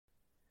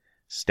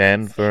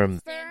Stand firm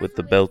with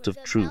the belt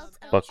of truth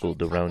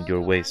buckled around your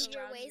waist,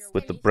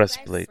 with the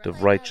breastplate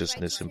of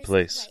righteousness in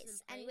place,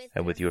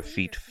 and with your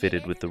feet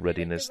fitted with the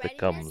readiness that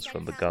comes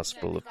from the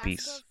gospel of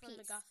peace.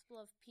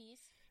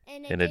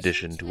 In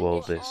addition to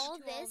all this,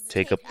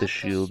 take up the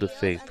shield of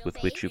faith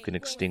with which you can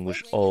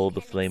extinguish all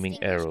the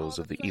flaming arrows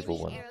of the evil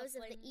one.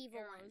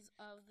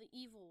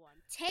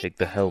 Take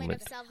the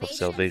helmet of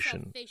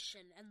salvation,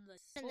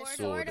 and the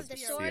sword of the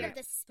Spirit,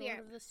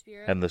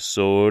 and the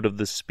sword of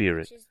the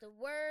Spirit,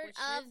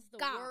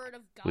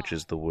 which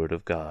is the word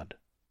of God.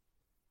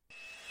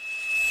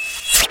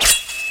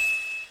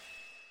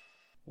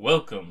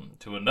 Welcome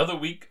to another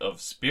week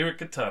of Spirit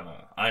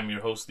Katana. I'm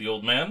your host, the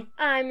Old Man.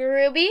 I'm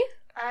Ruby.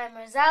 I'm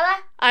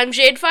Rosella. I'm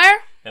Jadefire.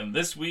 And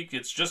this week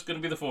it's just going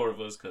to be the four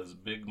of us because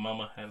Big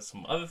Mama has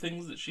some other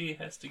things that she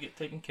has to get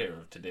taken care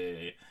of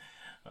today.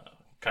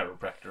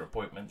 Chiropractor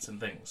appointments and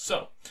things.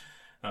 So,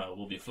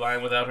 we'll be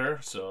flying without her,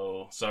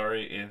 so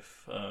sorry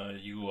if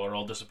you are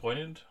all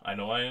disappointed. I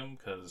know I am,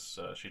 because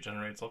she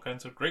generates all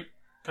kinds of great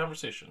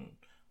conversation,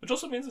 which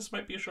also means this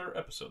might be a shorter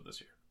episode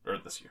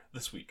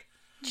this week.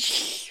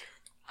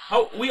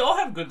 We all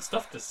have good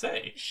stuff to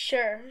say.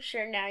 Sure,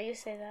 now you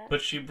say that. But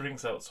she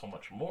brings out so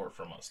much more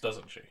from us,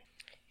 doesn't she?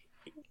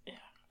 Yeah.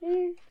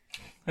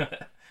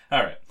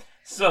 Alright,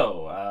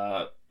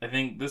 so, I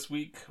think this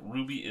week,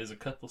 Ruby is a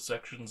couple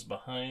sections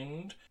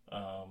behind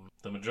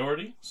the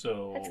majority,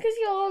 so... That's because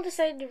you all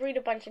decided to read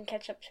a bunch and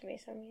catch up to me,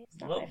 so it's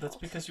not my that's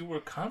fault. because you were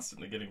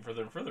constantly getting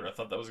further and further. I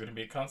thought that was going to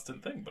be a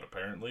constant thing, but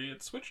apparently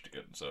it switched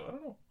again, so I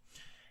don't know.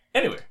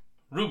 Anyway,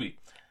 Ruby,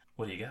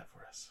 what do you got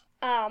for us?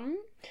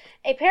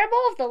 A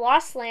Parable of the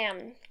Lost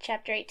Lamb,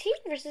 chapter 18,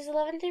 verses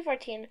 11 through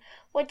 14.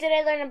 What did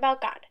I learn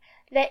about God?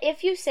 That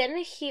if you sin,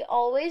 He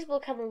always will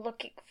come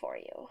looking for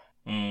you.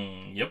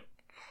 Yep.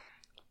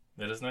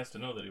 It is nice to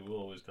know that He will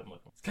always come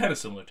looking. It's kind of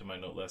similar to my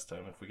note last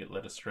time, if we get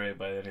led astray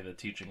by any of the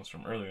teachings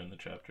from earlier in the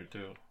chapter,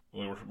 too.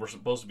 We're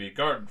supposed to be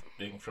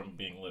guarding from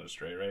being led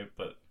astray, right?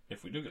 But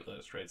if we do get led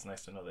astray, it's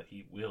nice to know that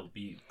He will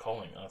be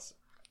calling us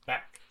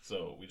back.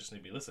 So we just need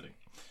to be listening.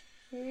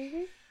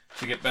 Mm-hmm.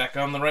 To get back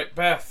on the right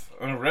path.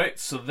 Alright,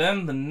 so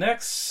then the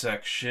next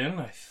section,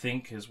 I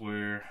think, is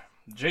where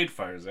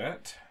Jadefire's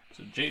at.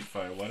 So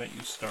Jadefire, why don't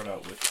you start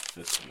out with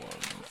this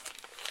one?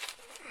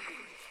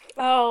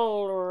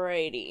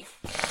 Alrighty.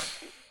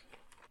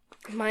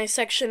 My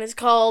section is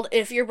called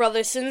If Your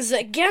Brother Sins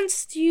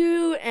Against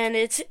You, and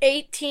it's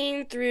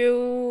 18,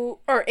 15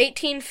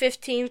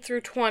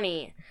 through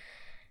 20.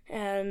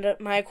 And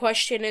my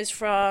question is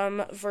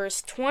from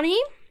verse 20.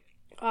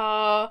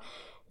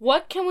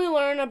 What can we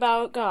learn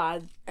about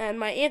God? And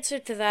my answer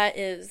to that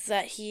is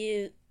that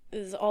He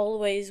is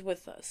always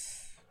with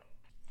us.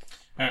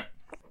 Alright.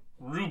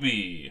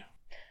 Ruby.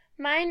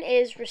 Mine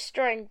is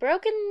restoring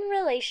broken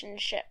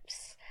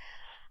relationships.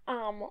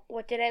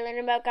 What did I learn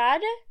about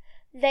God?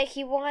 That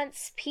He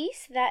wants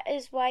peace. That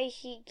is why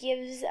He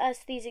gives us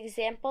these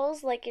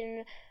examples, like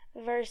in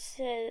verse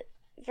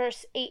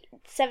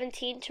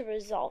 17, to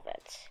resolve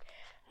it.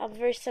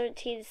 Verse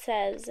 17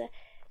 says,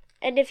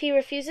 "And if he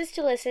refuses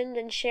to listen,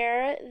 then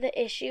share the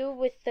issue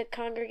with the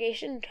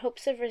congregation in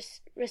hopes of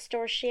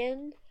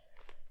restoration."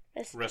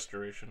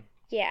 Restoration.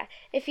 Yeah.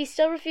 If he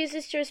still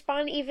refuses to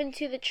respond even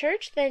to the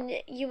church,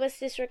 then you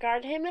must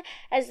disregard him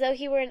as though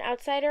he were an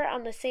outsider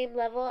on the same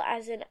level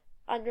as an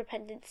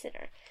unrepentant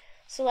sinner.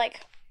 So,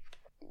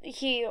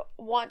 He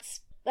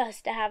wants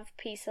us to have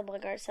peace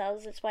among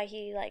ourselves. That's why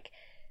He,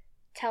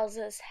 tells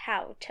us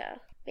how to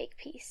make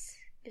peace.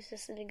 Gives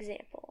us an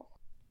example.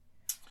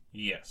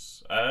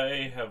 Yes.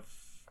 I have...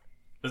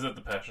 Is that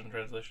the Passion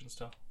Translation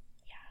still?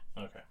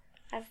 Yeah. Okay.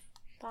 I've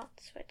not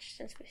switched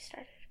since we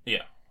started.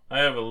 Yeah. I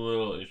have a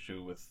little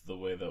issue with the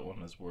way that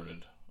one is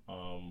worded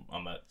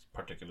on that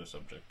particular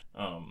subject.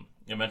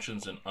 It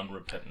mentions an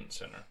unrepentant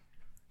sinner.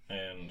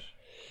 And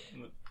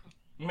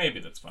maybe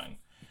that's fine.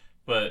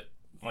 But,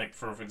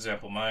 for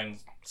example, mine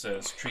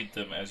says treat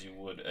them as you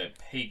would a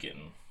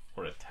pagan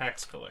or a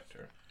tax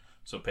collector.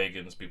 So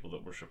pagans, people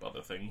that worship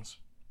other things.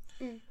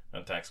 And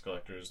tax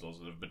collectors, those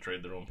that have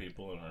betrayed their own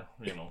people and are,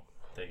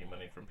 taking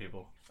money from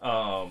people.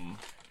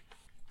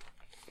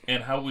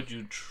 And how would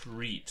you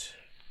treat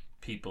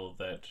people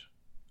that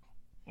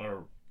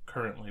are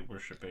currently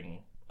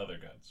worshiping other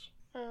gods?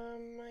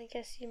 I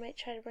guess you might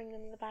try to bring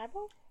them the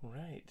Bible?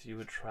 Right. You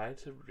would try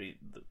to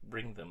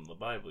bring them the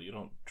Bible. You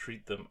don't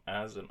treat them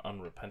as an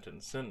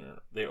unrepentant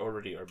sinner. They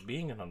already are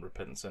being an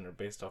unrepentant sinner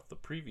based off the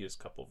previous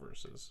couple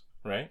verses,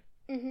 right?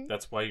 Mm-hmm.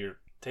 That's why you're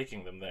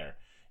taking them there.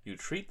 You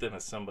treat them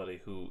as somebody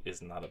who is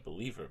not a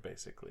believer,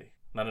 basically.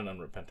 Not an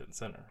unrepentant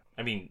sinner.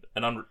 I mean, a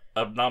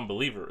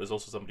non-believer is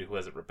also somebody who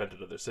hasn't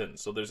repented of their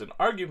sins. So there's an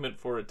argument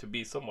for it to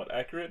be somewhat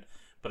accurate,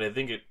 but I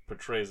think it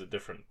portrays a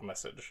different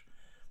message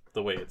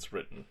the way it's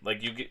written.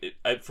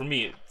 For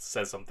me, it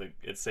says something.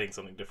 It's saying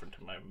something different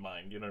to my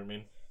mind. You know what I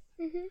mean?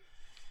 Mm-hmm.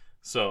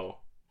 So,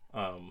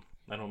 I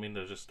don't mean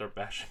to just start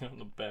bashing on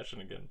the bashing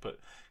again, but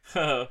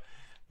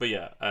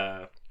yeah,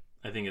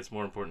 I think it's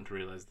more important to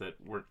realize that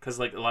because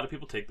a lot of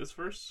people take this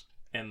verse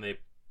and they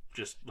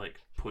just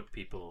put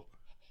people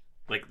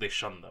like, they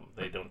shun them.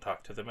 They don't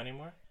talk to them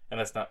anymore. And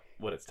that's not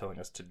what it's telling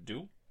us to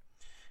do.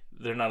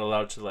 They're not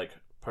allowed to, like,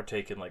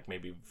 partake in, like,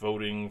 maybe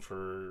voting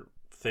for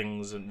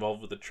things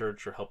involved with the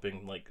church or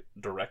helping, like,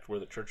 direct where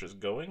the church is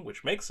going,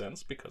 which makes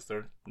sense because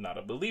they're not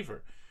a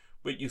believer.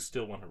 But you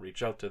still want to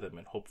reach out to them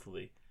and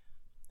hopefully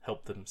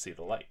help them see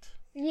the light.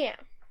 Yeah.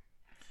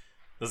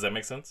 Does that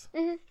make sense?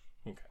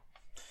 Mm-hmm. Okay.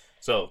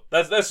 So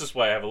that's just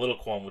why I have a little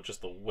qualm with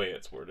just the way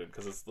it's worded,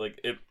 because it's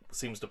like it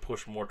seems to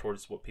push more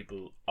towards what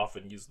people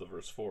often use the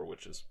verse for,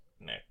 which is,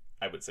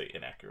 I would say,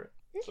 inaccurate.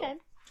 Okay.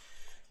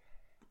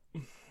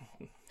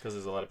 Because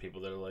there's a lot of people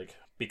that are like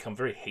become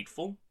very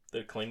hateful.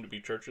 They claim to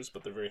be churches,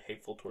 but they're very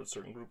hateful towards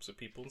certain groups of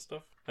people and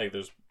stuff. Like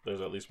there's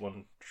at least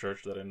one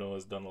church that I know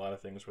has done a lot of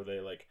things where they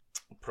like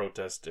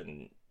protest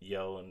and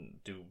yell and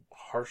do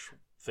harsh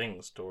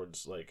things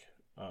towards like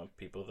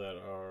people that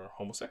are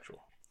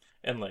homosexual.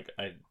 And like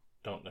I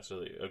don't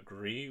necessarily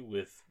agree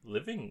with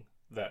living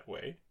that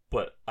way,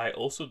 but I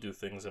also do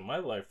things in my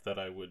life that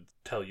I would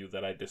tell you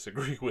that I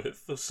disagree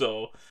with.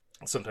 So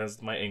sometimes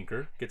my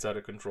anger gets out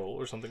of control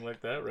or something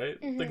like that,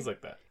 right? Mm-hmm. Things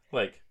like that.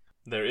 Like,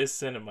 there is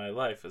sin in my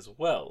life as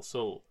well.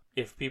 So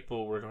if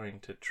people were going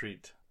to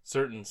treat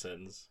certain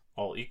sins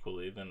all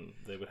equally, then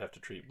they would have to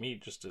treat me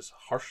just as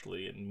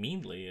harshly and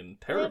meanly and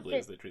terribly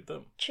as they treat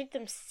them. Treat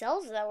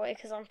themselves that way,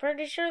 because I'm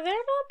pretty sure they're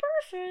not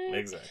perfect.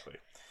 Exactly.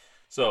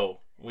 So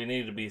we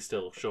need to be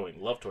still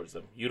showing love towards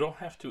them. You don't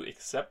have to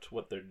accept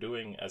what they're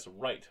doing as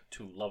right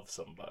to love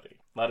somebody.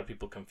 A lot of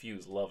people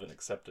confuse love and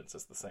acceptance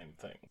as the same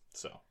thing.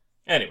 So,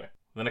 anyway,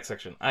 the next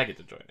section I get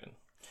to join in.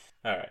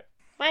 All right.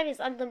 Mine is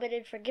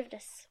unlimited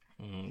forgiveness.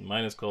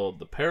 Mine is called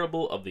The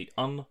Parable of the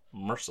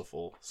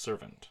Unmerciful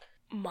Servant.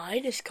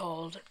 Mine is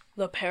called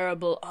The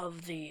Parable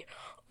of the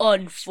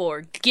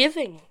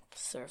Unforgiving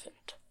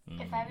Servant.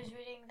 If I was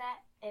reading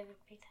that, it would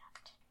be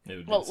that. It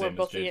would be the same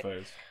as Jade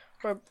Fires.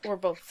 We're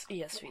both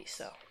ESV,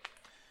 so.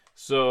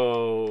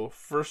 So,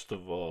 first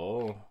of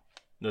all,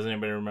 does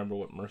anybody remember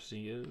what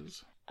mercy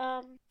is?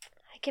 I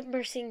get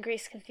mercy and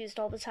grace confused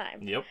all the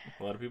time. Yep,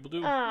 a lot of people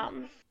do.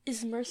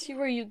 Is mercy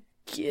where you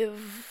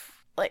give,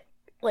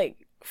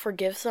 like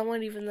forgive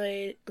someone even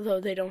though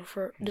they don't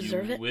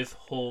deserve it?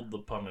 Withhold the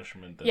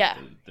punishment that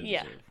they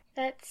deserve.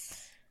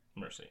 That's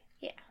mercy.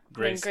 Yeah.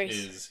 Grace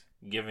is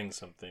giving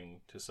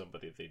something to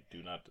somebody they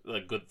do not, a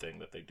good thing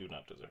that they do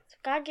not deserve. So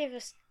God gave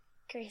us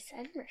grace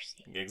and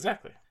mercy.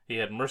 Exactly. He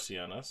had mercy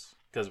on us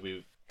because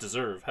we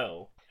deserve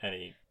hell, and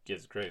he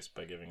gives grace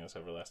by giving us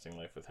everlasting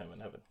life with him in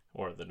heaven,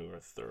 or the new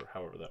earth, or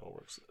however that all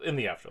works. In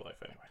the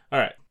afterlife, anyway. All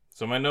right.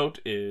 So my note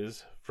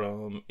is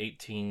from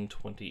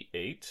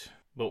 1828.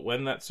 But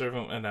when that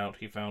servant went out,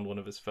 he found one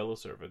of his fellow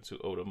servants who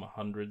owed him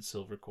 100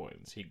 silver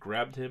coins. He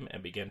grabbed him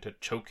and began to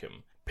choke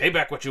him. "Pay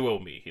back what you owe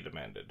me," he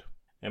demanded.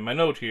 And my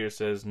note here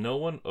says, no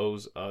one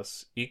owes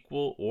us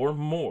equal or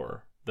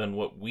more than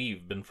what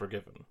we've been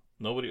forgiven.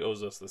 Nobody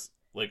owes us this,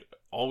 like,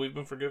 all we've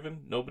been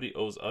forgiven, nobody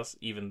owes us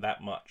even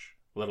that much,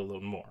 let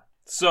alone more.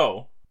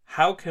 So,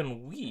 how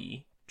can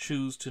we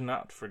choose to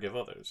not forgive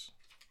others?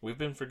 We've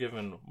been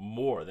forgiven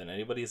more than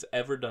anybody has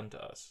ever done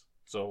to us.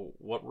 So,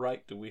 what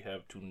right do we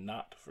have to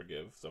not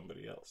forgive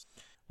somebody else?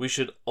 We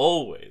should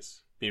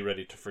always be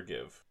ready to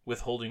forgive.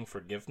 Withholding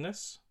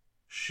forgiveness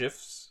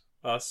shifts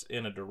us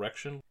in a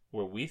direction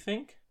where we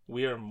think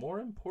we are more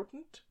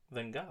important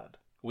than God.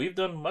 We've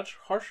done much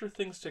harsher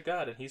things to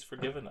God, and he's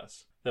forgiven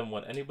us than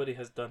what anybody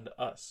has done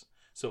to us.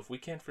 So if we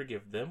can't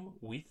forgive them,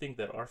 we think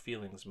that our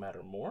feelings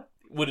matter more.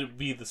 Would it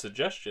be the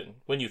suggestion?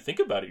 When you think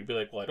about it, you'd be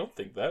like, well, I don't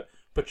think that,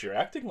 but you're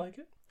acting like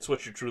it. It's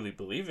what you're truly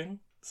believing.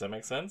 Does that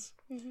make sense?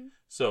 Mm-hmm.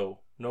 So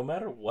no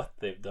matter what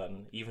they've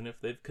done, even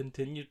if they've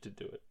continued to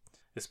do it,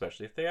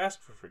 especially if they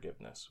ask for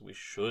forgiveness, we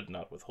should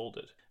not withhold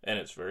it. And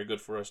it's very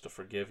good for us to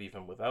forgive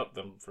even without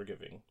them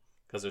forgiving,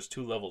 because there's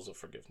two levels of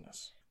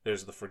forgiveness.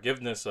 There's the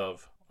forgiveness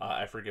of,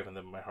 I've forgiven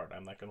them in my heart.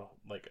 I'm not going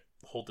to,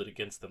 hold it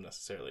against them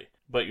necessarily.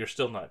 But you're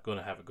still not going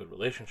to have a good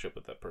relationship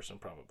with that person,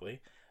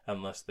 probably,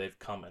 unless they've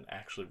come and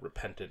actually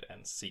repented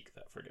and seek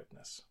that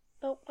forgiveness.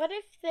 But what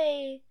if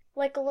they,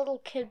 like a little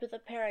kid with a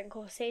parent,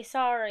 will say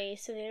sorry,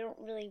 so they don't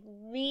really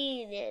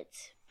mean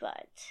it,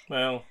 but...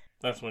 Well,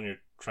 that's when you're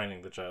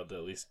training the child to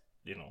at least,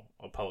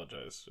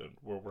 apologize, and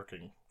we're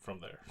working from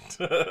there.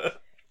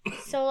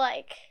 So,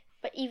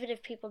 but even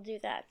if people do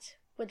that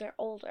when they're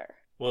older...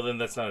 Well, then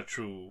that's not a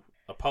true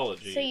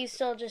apology. So you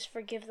still just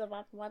forgive them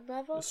on one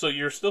level? So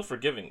you're still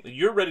forgiving.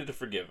 You're ready to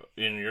forgive,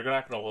 and you're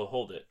not going to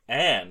withhold it.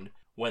 And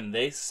when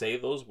they say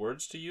those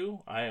words to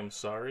you, I am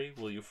sorry,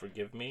 will you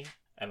forgive me?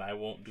 And I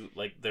won't do,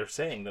 they're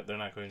saying that they're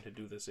not going to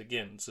do this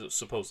again,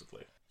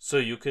 supposedly. So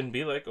you can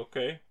be like,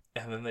 okay,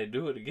 and then they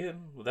do it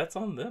again. Well, that's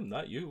on them,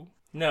 not you.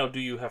 Now, do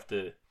you have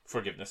to...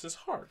 Forgiveness is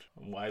hard.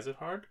 Why is it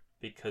hard?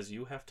 Because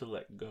you have to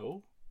let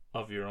go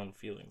of your own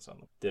feelings on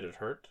them. Did it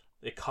hurt?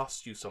 It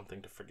costs you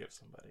something to forgive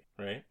somebody,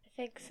 right? I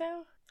think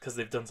so. Because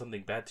they've done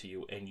something bad to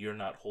you, and you're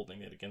not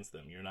holding it against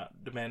them. You're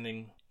not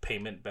demanding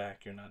payment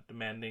back. You're not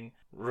demanding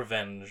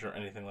revenge or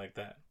anything like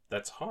that.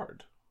 That's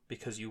hard,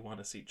 because you want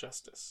to see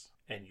justice,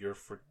 and you're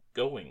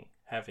forgoing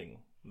having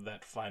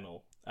that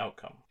final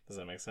outcome. Does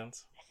that make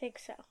sense? I think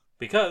so.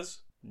 Because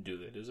Do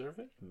they deserve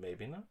it?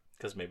 Maybe not.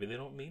 Because maybe they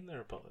don't mean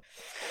their apology.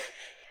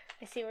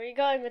 I see where you're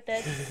going with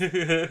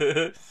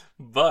this.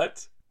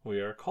 But we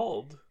are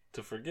called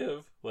to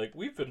forgive like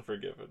we've been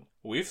forgiven.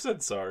 We've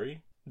said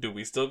sorry. Do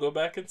we still go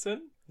back and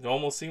sin? It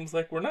almost seems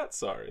like we're not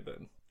sorry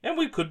then. And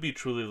we could be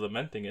truly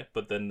lamenting it,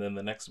 but then in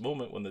the next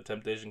moment when the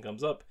temptation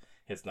comes up,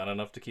 it's not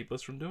enough to keep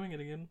us from doing it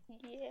again.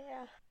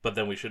 Yeah. But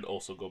then we should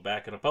also go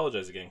back and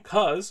apologize again,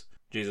 because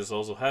Jesus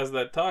also has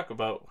that talk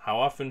about how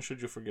often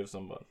should you forgive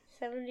someone.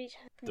 70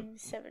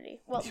 times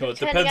 70. Well, So it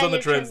depends on the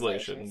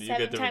translation. You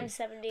 7 get different, times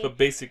 70. but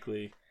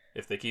basically,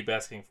 if they keep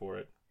asking for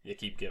it, you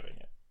keep giving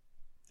it.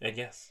 And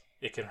yes,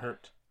 it can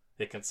hurt.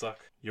 It can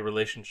suck. Your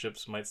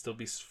relationships might still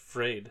be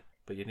frayed,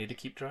 but you need to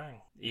keep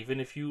trying. Even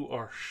if you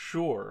are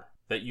sure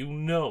that you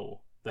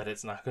know that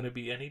it's not going to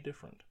be any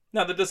different.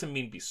 Now, that doesn't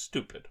mean be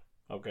stupid,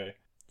 okay?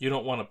 You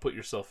don't want to put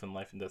yourself in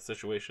life and death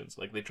situations.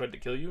 Like, they tried to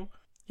kill you?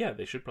 Yeah,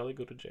 they should probably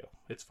go to jail.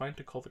 It's fine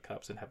to call the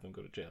cops and have them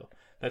go to jail.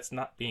 That's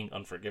not being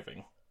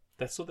unforgiving.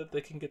 That's so that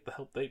they can get the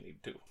help they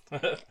need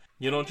to.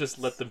 You don't just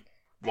let them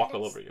walk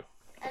all over you.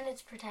 And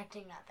it's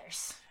protecting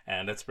others.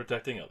 And it's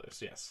protecting others,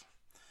 yes.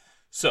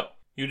 So,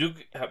 you do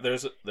have,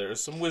 there's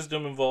some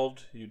wisdom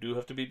involved. You do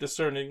have to be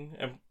discerning,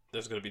 and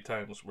there's going to be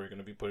times where you're going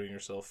to be putting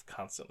yourself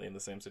constantly in the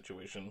same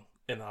situation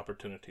and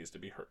opportunities to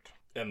be hurt.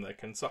 And that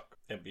can suck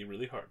and be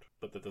really hard.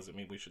 But that doesn't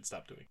mean we should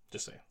stop doing.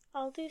 Just saying.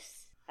 I'm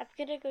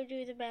gonna go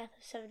do the math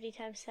of 70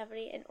 times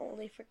 70 and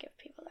only forgive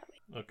people that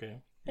way.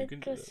 Okay. You can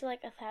It do goes that. to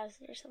like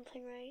 1,000 or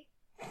something, right?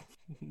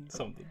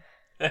 Something.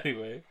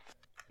 Anyway,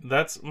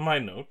 that's my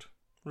note.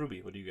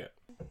 Ruby, what do you get?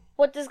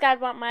 What does God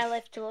want my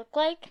life to look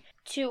like?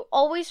 To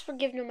always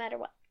forgive no matter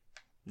what.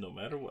 No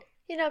matter what.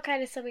 You know,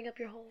 kind of summing up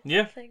your whole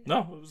Yeah. thing.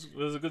 No, it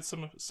was a good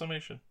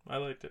summation. I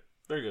liked it.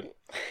 Very good.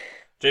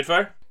 Jade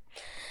Fire?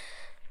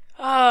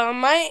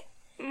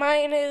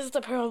 Mine is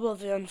the parable of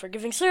the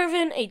unforgiving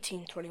servant,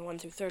 18:21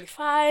 through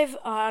 35.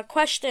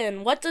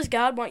 Question: what does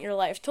God want your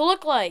life to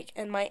look like?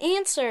 And my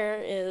answer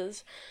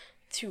is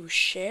to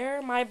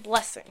share my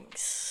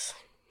blessings.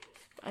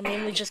 I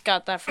mainly just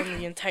got that from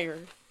the entire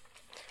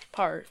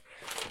part.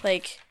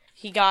 Like,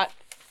 he got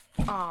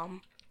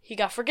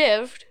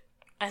forgived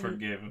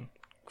and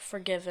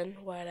forgiven,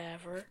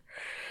 whatever.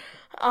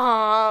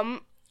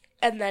 And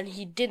then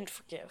he didn't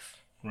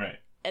forgive. Right.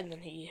 And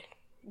then he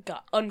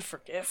got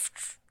unforgiven.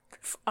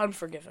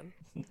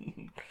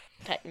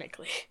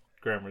 Technically.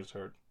 Grammar's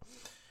hard.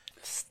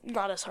 It's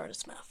not as hard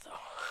as math,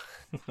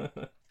 though.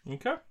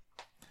 Okay.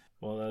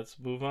 Well, let's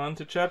move on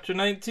to chapter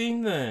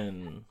 19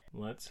 then.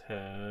 Let's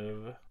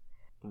have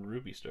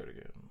Ruby start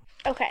again.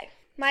 Okay.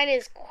 Mine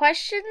is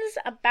questions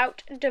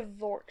about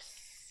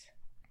divorce.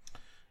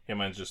 Yeah,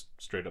 mine's just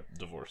straight up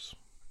divorce.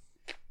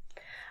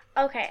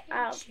 Okay.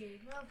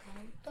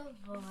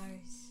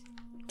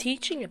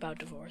 Teaching about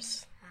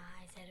divorce.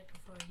 I said it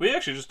before. We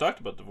actually just talked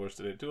about divorce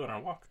today, too, on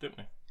our walk, didn't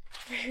we?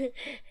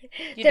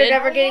 They're did?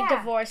 never Oh, getting yeah.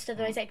 divorced,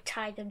 otherwise I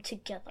tie them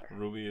together.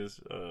 Ruby is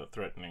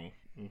threatening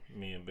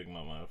me and Big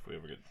Mama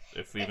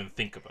if we even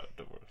think about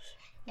divorce.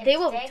 If They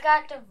will- they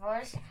got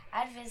divorced,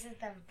 I'd visit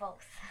them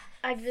both.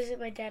 I'd visit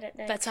my dad at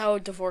night. That's how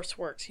divorce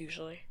works,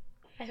 usually.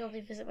 I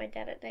only visit my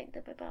dad at night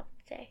than my mom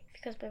day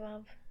because my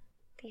mom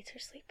needs her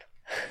sleep.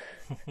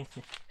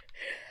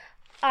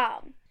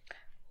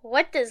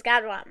 What does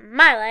God want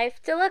my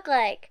life to look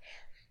like?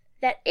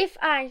 That if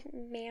I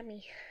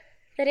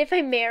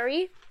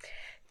marry,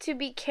 to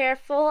be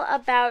careful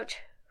about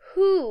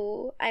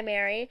who I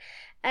marry,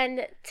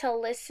 and to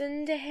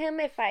listen to him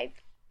if I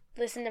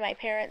listen to my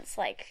parents,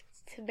 like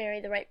to marry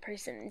the right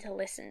person and to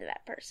listen to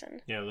that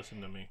person. Yeah,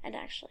 listen to me. And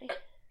actually,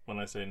 When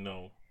I say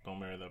no, don't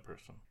marry that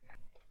person.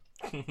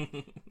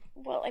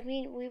 well, I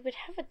mean, we would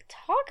have a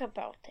talk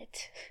about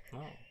it.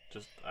 No,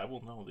 just I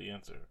will know the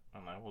answer,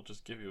 and I will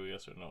just give you a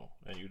yes or no,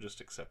 and you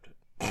just accept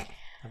it.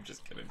 I'm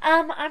just kidding.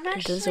 I'm actually.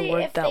 It doesn't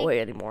work that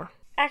way anymore.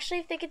 Actually,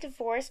 if they get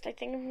divorced, I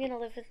think I'm gonna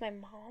live with my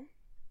mom.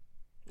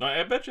 No,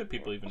 I bet you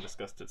people even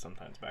discussed it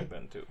sometimes back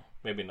then too.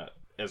 Maybe not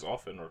as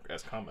often or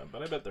as common,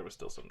 but I bet there was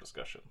still some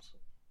discussions.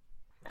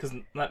 Because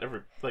not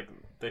every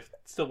they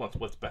still want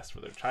what's best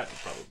for their child,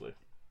 probably.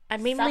 I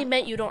mainly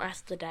meant you don't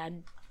ask the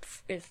dad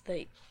if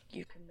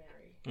you can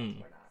marry or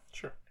not.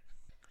 Sure.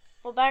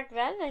 Well, back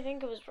then, I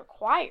think it was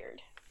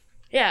required.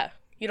 Yeah,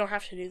 you don't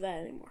have to do that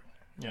anymore.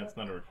 Yeah, it's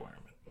not a requirement.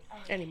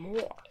 Anymore.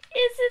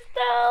 Is it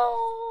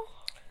though?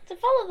 To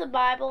follow the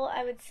Bible,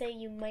 I would say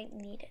you might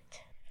need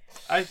it.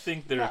 I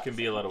think there can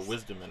be a lot of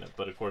wisdom in it,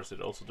 but of course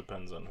it also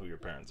depends on who your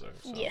parents are.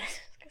 So. Yes.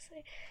 I was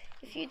gonna say,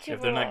 if you two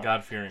If they're were- not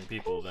God-fearing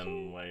people,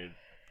 then why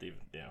even,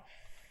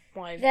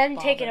 Why then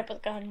take it bother? up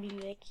with God and be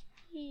like,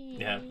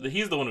 Yeah,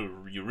 he's the one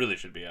who you really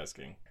should be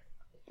asking.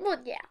 well,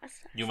 yeah.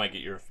 You might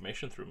get your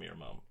information through me or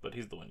mom, but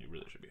he's the one you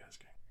really should be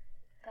asking.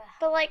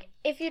 But like,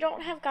 if you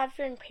don't have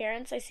God-fearing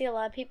parents, I see a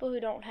lot of people who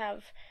don't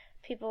have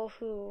people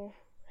who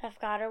have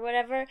God or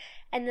whatever,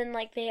 and then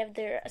like they have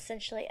their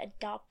essentially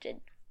adopted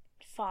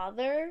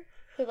father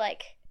who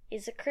like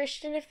is a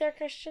Christian if they're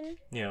Christian.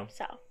 Yeah,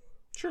 So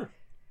sure.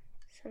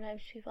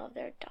 sometimes people have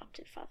their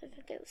adopted father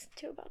that they listen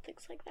to about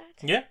things like that.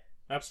 Yeah,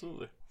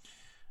 absolutely.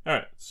 All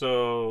right,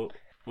 so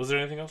Was there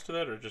anything else to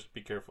that, or just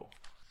be careful?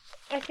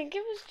 I think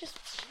it was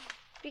just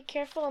be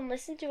careful and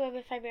listen to him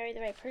if I marry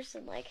the right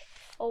person. Like,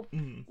 go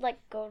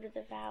to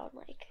the vow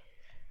and, like,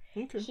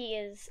 Okay. he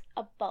is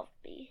above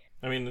me.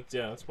 I mean,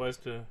 it's wise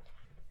to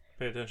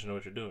pay attention to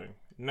what you're doing.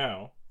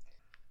 Now,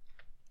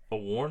 a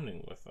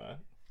warning with that,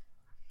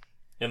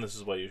 and this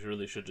is why you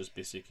really should just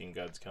be seeking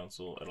God's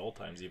counsel at all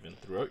times, even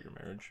throughout your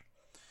marriage.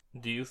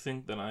 Do you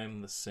think that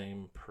I'm the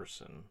same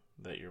person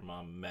that your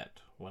mom met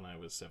when I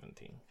was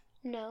 17?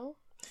 No.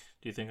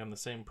 Do you think I'm the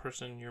same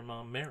person your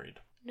mom married?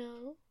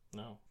 No.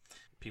 No.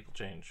 People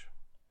change.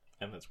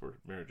 And that's where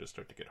marriages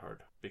start to get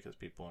hard, because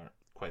people aren't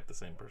quite the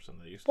same person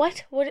they used to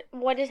be.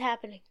 What is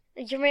happening?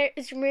 Is your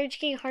marriage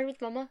getting hard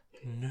with Mama?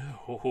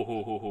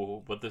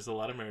 No. But there's a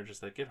lot of marriages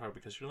that get hard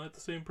because you're not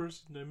the same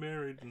person I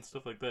married and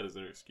stuff like that is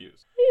their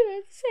excuse. You're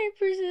not the same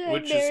person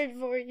Which I married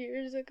 4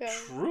 years ago.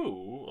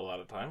 True, a lot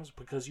of times,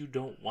 because you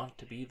don't want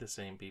to be the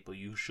same people.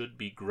 You should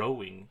be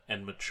growing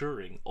and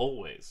maturing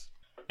always.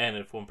 And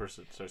if one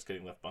person starts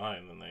getting left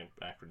behind, then they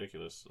act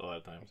ridiculous a lot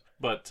of times.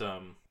 But,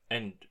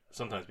 and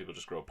sometimes people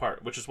just grow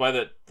apart, which is why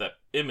that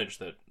image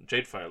that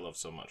Jadefire loves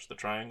so much, the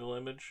triangle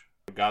image,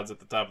 God's at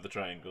the top of the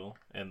triangle,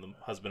 and the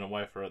husband and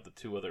wife are at the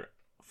two other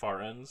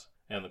far ends,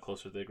 and the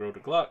closer they grow to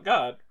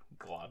God,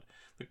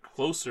 the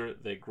closer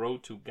they grow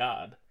to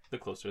God, the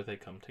closer they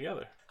come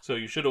together. So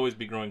you should always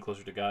be growing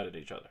closer to God and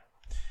each other.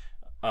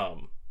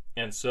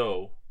 And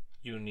so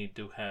you need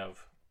to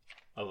have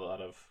a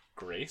lot of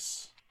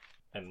grace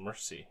and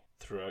mercy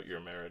throughout your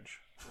marriage.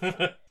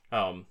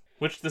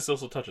 Which this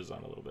also touches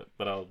on a little bit,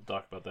 but I'll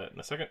talk about that in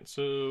a second,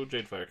 so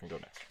Jadefire can go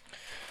next.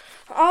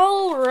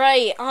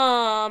 Alright,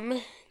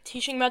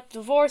 teaching about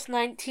divorce,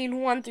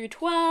 19:1 through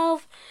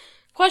 12.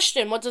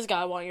 Question, what does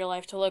God want your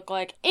life to look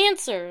like?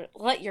 Answer,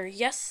 let your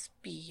yes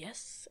be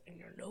yes, and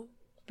your no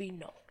be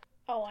no.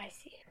 Oh, I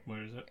see.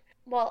 Where is it?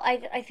 Well,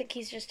 I think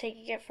he's just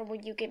taking it from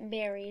when you get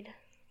married.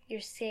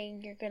 You're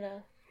saying you're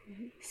gonna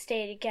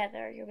stay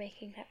together. You're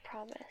making that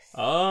promise.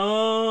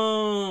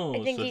 Oh!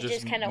 I think so he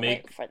just kind of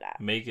went for that.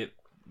 Make it,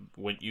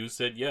 when you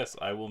said, yes,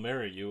 I will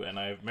marry you, and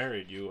I have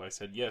married you, I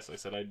said, yes, I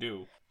said I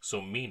do.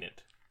 So mean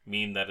it.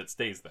 Mean that it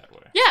stays that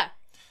way. Yeah.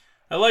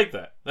 I like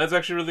that. That's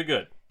actually really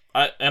good.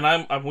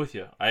 I'm with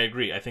you. I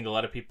agree. I think a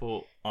lot of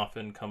people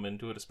often come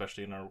into it,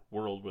 especially in our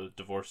world where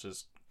divorce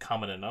is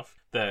common enough,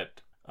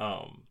 that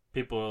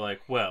people are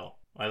like, well,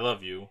 I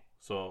love you,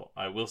 so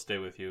I will stay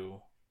with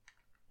you,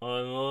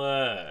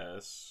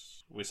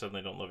 unless we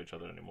suddenly don't love each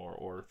other anymore,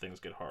 or things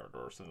get hard,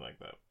 or something like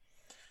that.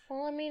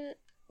 Well, I mean,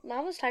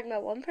 Mom was talking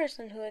about one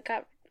person who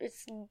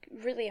it's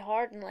really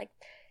hard, and, like,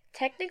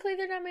 technically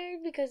they're not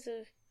married because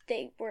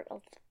they were...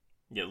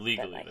 Yeah,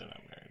 legally they're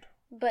not married.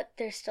 But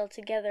they're still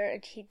together,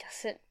 and he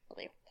doesn't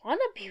really want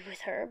to be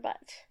with her,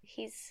 but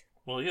he's...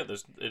 Well, yeah,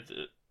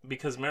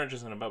 because marriage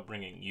isn't about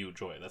bringing you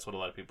joy. That's what a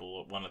lot of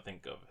people want to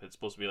think of. It's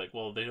supposed to be like,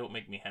 well, they don't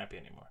make me happy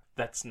anymore.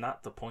 That's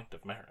not the point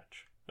of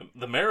marriage.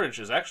 The marriage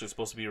is actually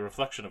supposed to be a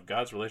reflection of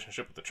God's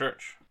relationship with the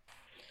church.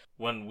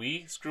 When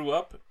we screw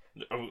up,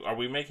 are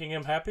we making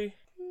him happy?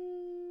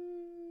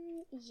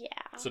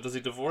 Yeah. So does he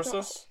divorce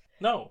us?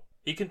 No.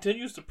 He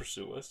continues to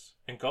pursue us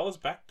and call us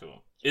back to him.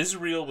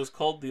 Israel was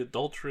called the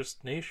adulterous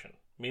nation,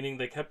 meaning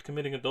they kept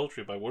committing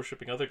adultery by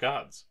worshipping other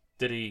gods.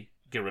 Did he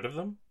get rid of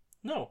them?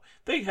 No.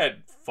 They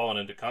had fallen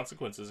into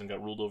consequences and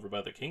got ruled over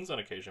by their kings on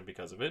occasion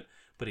because of it,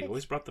 but he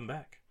always brought them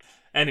back.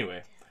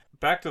 Anyway,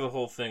 back to the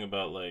whole thing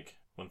about, like,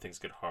 when things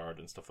get hard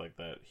and stuff like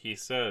that. He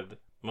said,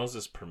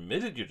 Moses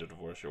permitted you to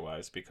divorce your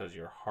wives because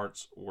your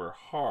hearts were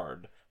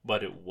hard,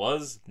 but it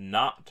was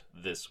not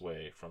this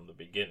way from the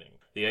beginning.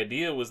 The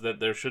idea was that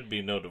there should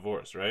be no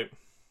divorce, right?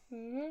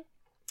 Mm-hmm.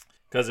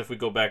 Because if we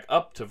go back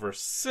up to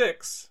verse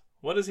 6,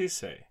 what does he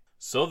say?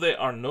 So they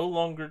are no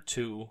longer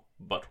two,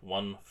 but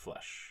one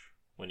flesh.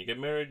 When you get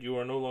married, you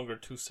are no longer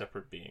two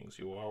separate beings.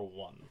 You are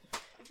one.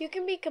 You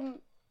can be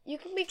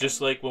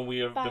just like when we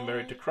have been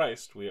married to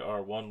Christ, we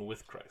are one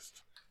with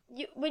Christ.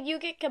 When you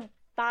get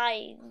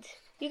combined,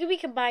 you can be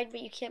combined,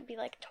 but you can't be,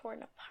 like, torn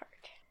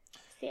apart.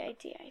 That's the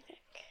idea, I think.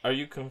 Are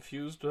you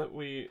confused that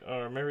we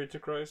are married to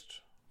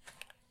Christ?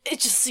 It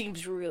just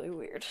seems really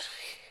weird.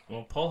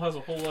 Well, Paul has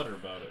a whole letter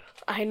about it.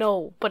 I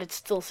know, but it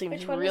still seems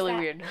Which one is really that?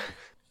 weird.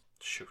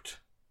 Shoot.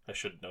 I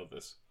should know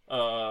this.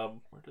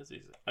 Where does he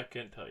say? I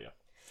can't tell you.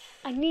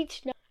 I need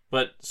to know.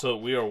 But, so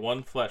we are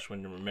one flesh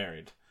when you're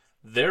married.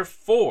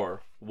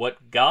 Therefore,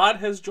 what God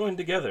has joined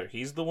together,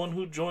 he's the one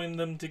who joined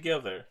them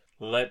together,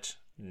 let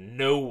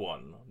no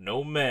one,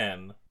 no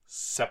man,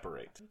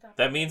 separate.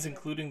 That means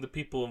including the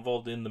people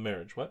involved in the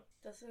marriage. What?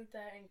 Isn't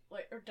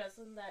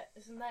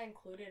that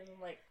included in,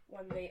 like,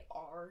 when they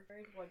are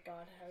married, what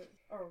God has,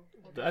 or...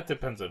 That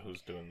depends on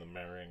who's doing the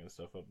marrying and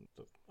stuff.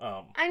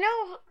 I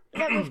know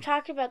that we've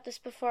talked about this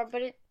before,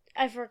 but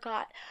I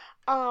forgot.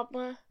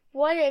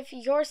 What if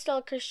you're still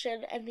a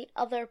Christian and the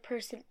other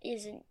person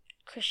isn't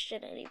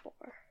Christian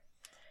anymore?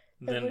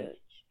 Then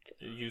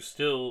you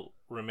still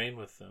remain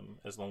with them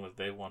as long as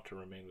they want to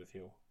remain with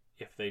you.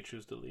 If they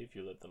choose to leave,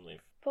 you let them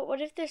leave. But what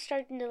if they're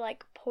starting to,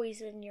 like,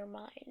 poison your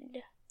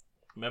mind?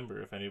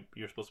 remember,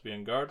 you're supposed to be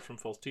on guard from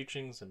false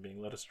teachings and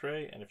being led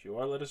astray, and if you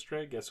are led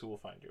astray, guess who will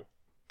find you?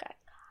 God.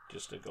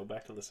 Just to go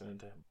back to listening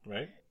to him,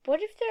 right?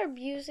 What if they're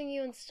abusing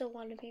you and still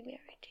want to be married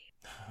to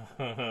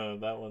you?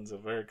 That one's a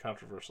very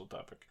controversial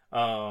topic.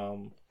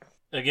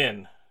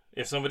 Again,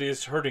 if somebody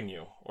is hurting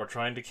you or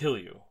trying to kill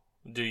you,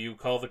 do you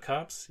call the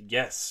cops?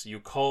 Yes, you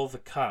call the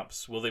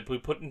cops. Will they be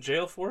put in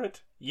jail for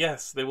it?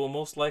 Yes, they will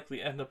most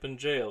likely end up in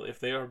jail if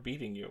they are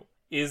beating you.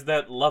 Is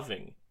that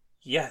loving?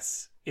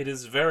 Yes, it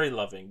is very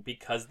loving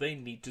because they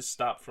need to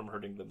stop from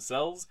hurting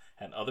themselves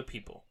and other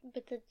people.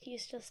 But do you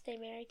still stay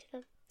married to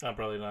them? I'm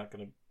probably not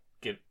going to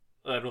get...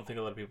 I don't think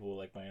a lot of people will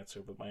like my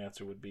answer, but my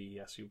answer would be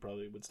yes, you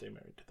probably would stay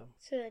married to them.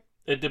 So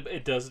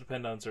It does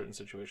depend on certain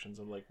situations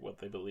and like what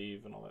they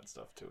believe and all that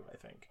stuff too, I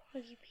think.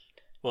 what do you mean?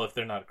 Well, if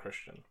they're not a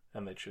Christian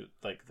and they choose,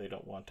 like, they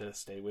don't want to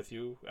stay with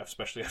you,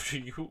 especially after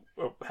you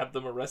have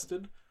them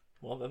arrested,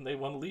 well, then they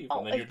want to leave,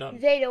 and then you're done.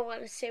 If they don't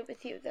want to stay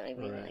with you, then I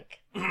mean, Right.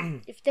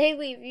 like, if they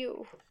leave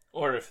you.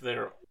 Or if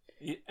they're,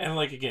 and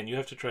like, again, you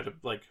have to try to,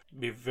 like,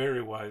 be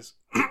very wise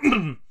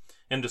and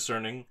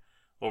discerning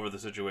over the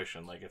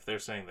situation. Like, if they're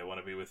saying they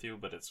want to be with you,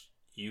 but it's,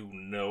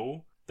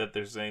 that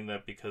they're saying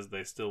that because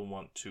they still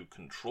want to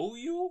control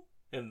you,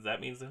 and that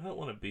means they don't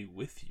want to be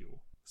with you.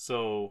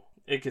 So,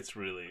 it gets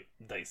really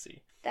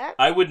dicey.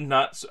 I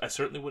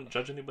certainly wouldn't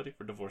judge anybody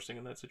for divorcing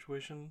in that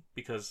situation,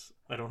 because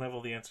I don't have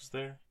all the answers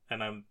there,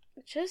 and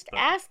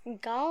ask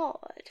God.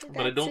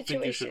 But I don't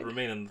think you should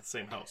remain in the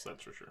same house,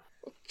 that's for sure.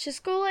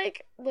 Just go,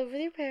 like, live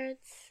with your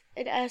parents,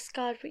 and ask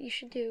God what you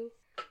should do.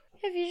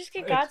 If you just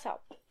get God's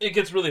help. It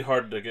gets really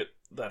hard to get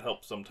that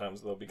help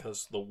sometimes, though,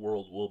 because the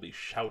world will be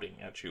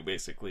shouting at you,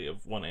 basically,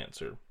 of one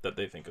answer that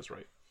they think is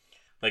right.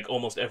 Like,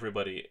 almost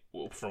everybody,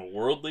 from a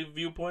worldly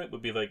viewpoint,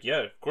 would be like,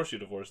 yeah, of course you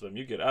divorce them.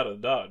 You get out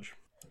of Dodge.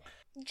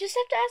 You just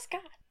have to ask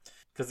God.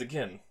 Because,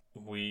 again,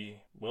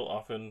 we will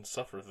often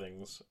suffer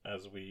things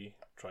as we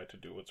try to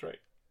do what's right.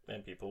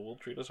 And people will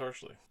treat us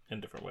harshly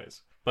in different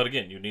ways. But,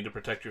 again, you need to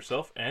protect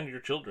yourself and your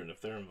children if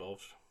they're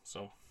involved.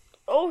 So.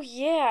 Oh,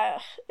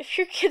 yeah. If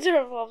your kids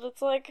are involved,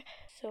 it's like,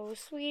 so,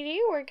 sweetie,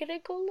 we're going to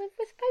go live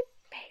with my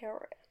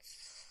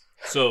parents.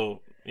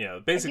 So, yeah,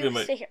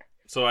 basically stay here.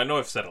 So I know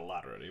I've said a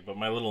lot already, but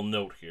my little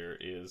note here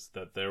is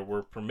that there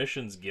were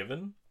permissions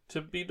given to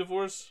be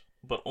divorced,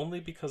 but only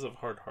because of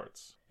hard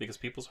hearts. Because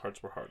people's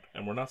hearts were hard,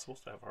 and we're not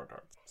supposed to have hard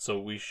hearts. So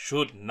we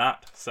should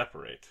not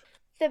separate.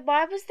 Then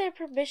why was there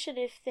permission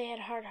if they had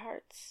hard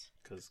hearts?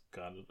 Because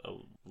God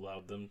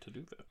allowed them to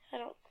do that.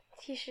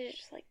 He should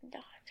just, like,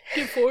 not.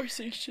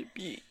 Divorcing should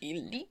be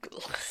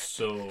illegal.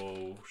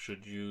 So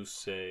should you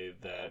say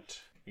that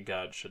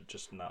God should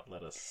just not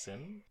let us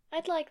sin?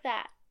 I'd like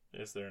that.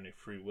 Is there any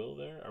free will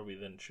there? Are we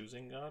then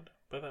choosing God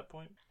by that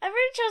point? I've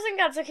already chosen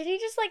God, so can you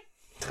just, like,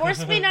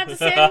 force me not to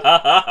sin?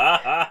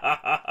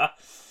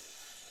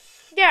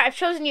 Yeah, I've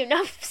chosen you.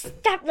 Now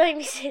stop letting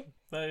me sin.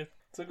 I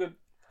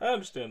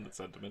understand the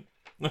sentiment.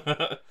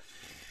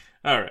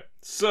 Alright,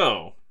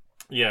 so,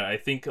 yeah, I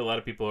think a lot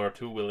of people are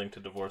too willing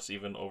to divorce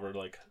even over,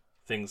 like,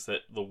 things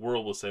that the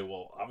world will say,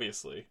 well,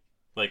 obviously,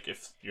 like,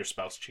 if your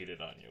spouse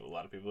cheated on you, a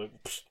lot of people are like,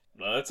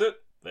 well, that's it.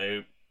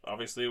 They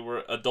obviously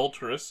were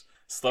adulterous,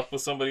 slept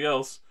with somebody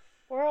else.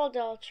 We're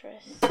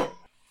adulterous.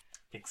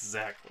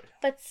 Exactly.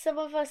 But some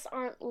of us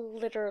aren't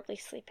literally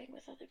sleeping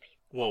with other people.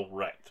 Well,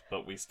 right,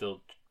 but we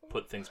still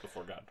put things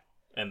before God,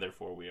 and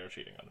therefore we are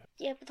cheating on Him.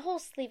 Yeah, but the whole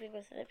sleeping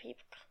with other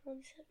people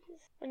concept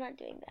is, we're not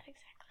doing that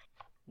exactly.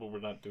 Well, we're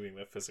not doing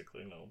that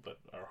physically, no, but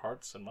our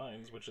hearts and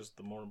minds, which is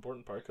the more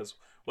important part, because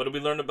what did we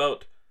learn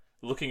about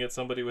looking at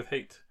somebody with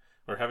hate?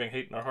 Or having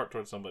hate in our heart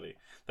towards somebody.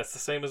 That's the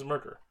same as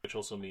murder, which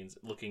also means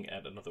looking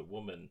at another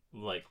woman,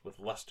 like, with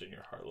lust in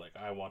your heart, like,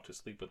 I want to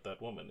sleep with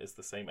that woman, is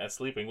the same as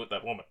sleeping with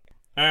that woman.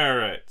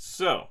 Alright,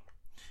 so,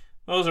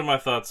 those are my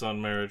thoughts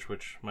on marriage,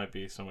 which might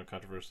be somewhat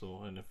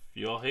controversial, and if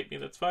you all hate me,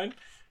 that's fine.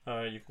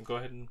 You can go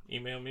ahead and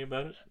email me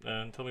about it,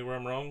 and tell me where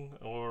I'm wrong,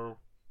 or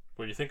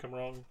where you think I'm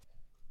wrong.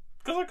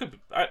 Because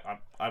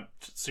I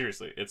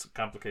seriously, it's a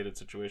complicated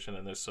situation,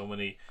 and there's so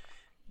many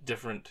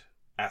different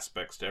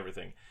aspects to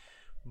everything.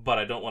 But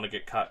I don't want to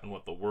get caught in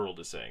what the world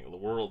is saying. The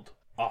world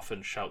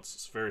often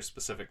shouts very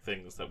specific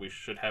things that we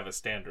should have as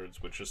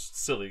standards, which is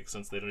silly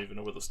since they don't even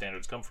know where those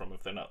standards come from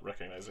if they're not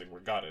recognizing where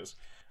God is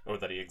or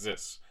that He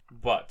exists.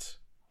 But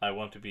I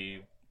want to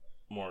be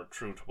more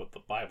true to what the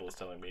Bible is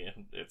telling me,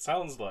 and it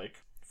sounds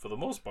like, for the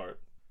most part,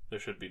 there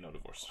should be no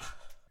divorce.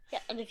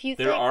 Yeah, and if you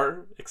There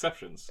are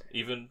exceptions,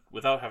 even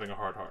without having a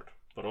hard heart.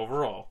 But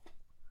overall,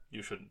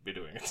 you shouldn't be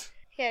doing it.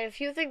 Yeah,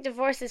 if you think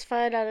divorce is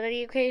fine on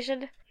any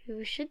occasion,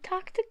 you should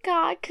talk to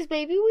God, because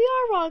maybe we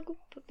are wrong,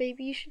 but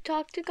maybe you should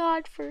talk to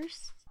God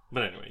first.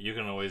 But anyway, you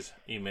can always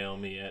email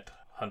me at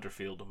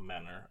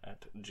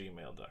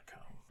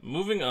hunterfieldmanor@gmail.com.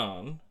 Moving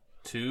on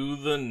to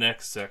the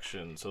next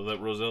section, so that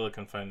Rosella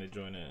can finally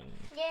join in.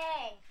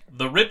 Yay!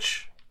 The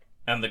Rich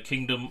and the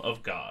Kingdom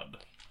of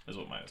God is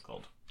what mine is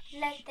called.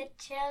 Let the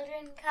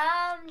children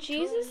come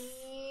Jesus?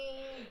 to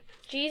me.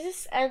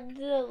 Jesus and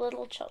the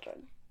little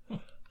children.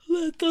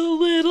 Let the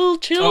little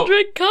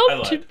children come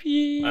I to lied.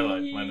 me. I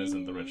lied. Mine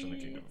isn't The Rich and the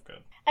Kingdom of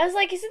God. I was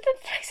like, isn't that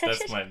the next section?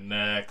 That's my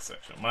next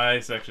section. My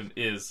section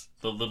is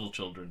the little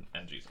children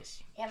and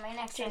Jesus. Yeah, my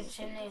next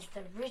section is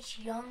the rich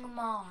young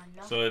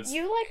man. So it's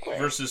You like words.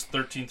 verses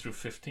 13 through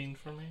 15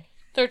 for me.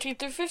 13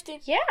 through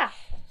 15. Yeah.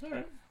 All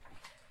right.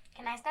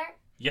 Can I start?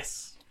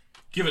 Yes.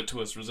 Give it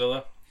to us,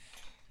 Rosella.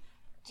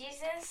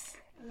 Jesus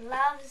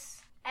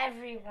loves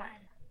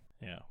everyone.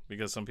 Yeah,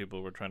 because some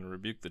people were trying to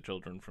rebuke the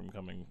children from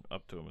coming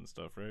up to him and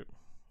stuff, right?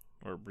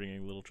 Or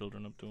bringing little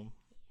children up to him.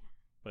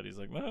 But he's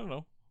like,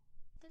 no.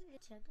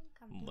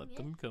 Let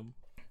them come.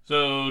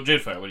 So,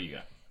 Jadefire, what do you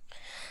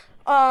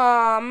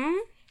got?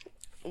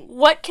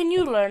 What can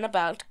you learn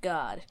about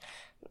God?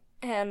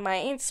 And my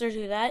answer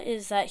to that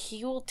is that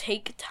he will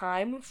take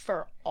time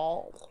for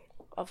all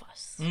of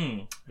us.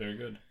 Very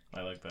good.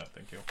 I like that.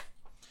 Thank you.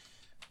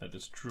 That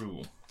is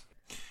true.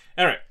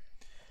 All right.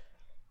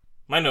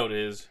 My note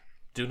is,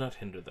 do not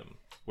hinder them.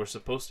 We're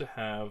supposed to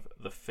have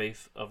the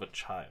faith of a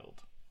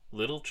child.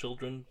 Little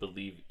children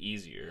believe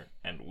easier,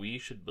 and we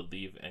should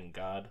believe in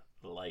God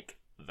like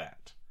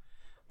that.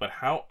 But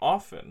how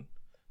often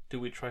do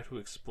we try to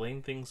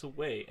explain things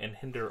away and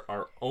hinder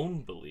our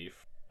own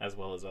belief as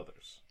well as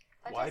others?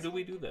 Why do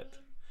we do that?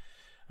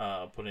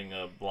 Putting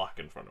a block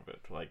in front of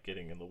it, like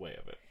getting in the way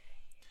of it.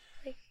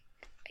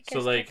 So,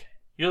 like,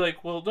 you're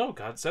like, well, no,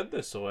 God said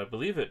this, so I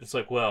believe it. It's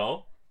like,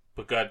 well,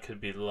 but God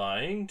could be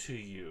lying to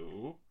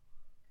you.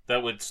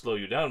 That would slow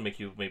you down, make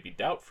you maybe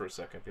doubt for a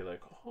second, be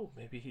like, oh,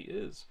 maybe he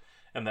is.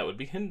 And that would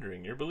be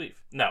hindering your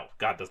belief. No,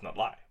 God does not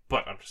lie.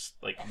 But I'm just,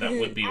 like, that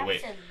would be a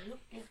way.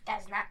 Absolutely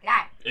does not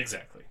lie.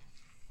 Exactly.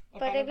 If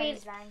But I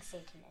anybody's mean, lying,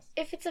 Satan is.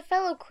 if it's a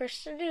fellow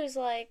Christian who's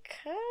like,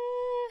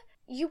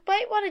 you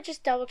might want to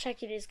just double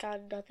check it is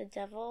God, not the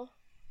devil.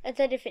 And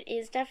then if it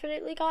is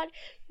definitely God,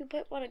 you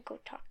might want to go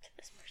talk to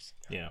this person.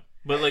 Yeah.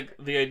 But, like,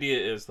 the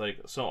idea is, like,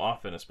 so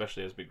often,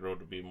 especially as we grow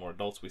to be more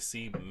adults, we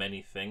see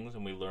many things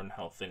and we learn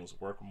how things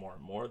work more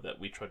and more that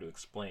we try to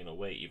explain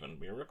away even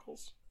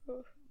miracles.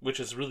 Which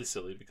is really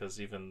silly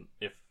because even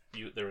if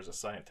there is a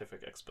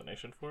scientific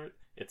explanation for it,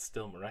 it's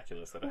still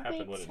miraculous that it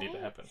happened when it needed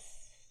to happen.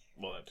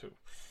 Well, that too.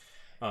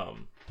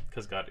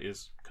 Because God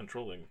is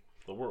controlling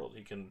the world.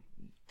 He can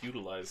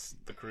utilize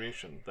the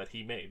creation that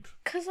he made.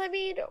 Because, I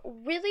mean,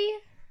 really,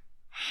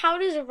 how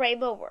does a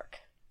rainbow work?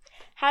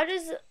 How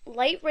does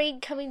light rain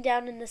coming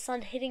down and the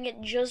sun hitting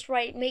it just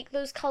right make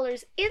those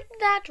colors in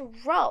that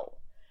row?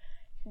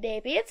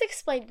 Maybe it's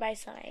explained by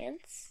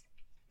science,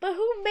 but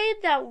who made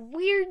that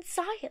weird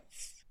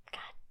science?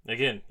 God.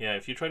 Again, yeah,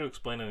 if you try to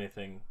explain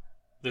anything,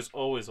 there's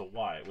always a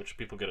why, which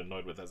people get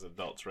annoyed with as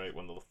adults, right?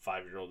 When the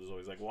 5-year-old is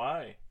always like,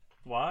 why?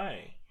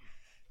 Why?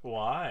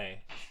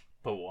 Why?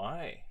 But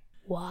why?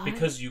 Why?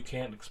 Because you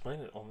can't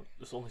explain it.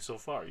 It's only so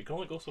far. You can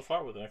only go so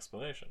far with an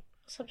explanation.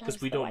 Sometimes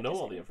Because we the why don't know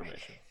all doesn't the even work.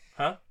 information.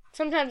 Huh?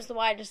 Sometimes the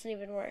why doesn't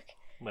even work.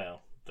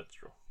 Well, that's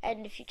true.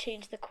 And if you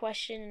change the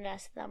question and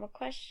ask them a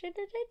question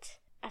in it,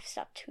 I've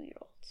stopped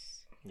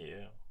 2-year-olds.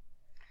 Yeah.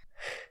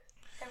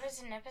 There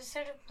was an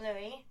episode of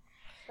Bluey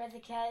where the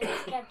kids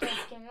kept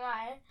asking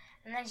why,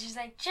 and then she's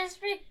like,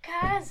 just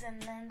because,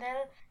 and then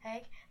they're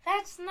like,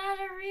 that's not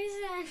a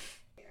reason.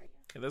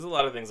 Yeah, there's a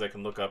lot of things I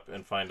can look up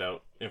and find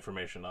out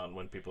information on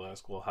when people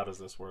ask, well, how does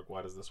this work?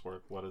 Why does this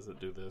work? Why does it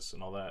do this?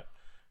 And all that.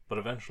 But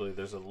eventually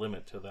there's a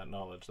limit to that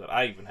knowledge that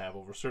I even have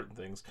over certain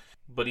things.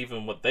 But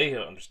even what they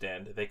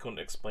understand, they couldn't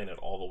explain it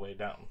all the way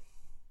down.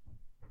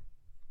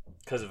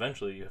 Because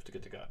eventually you have to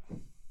get to God.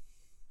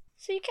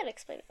 So you can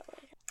explain it all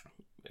right.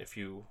 If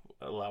you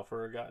allow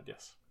for a God,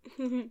 yes.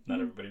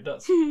 Not everybody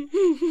does.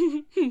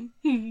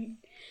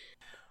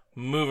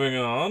 Moving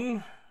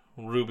on.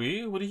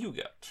 Ruby, what do you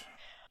got?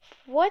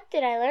 What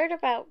did I learn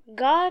about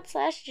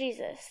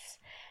God/Jesus?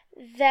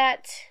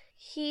 That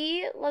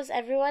he loves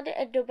everyone,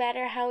 and no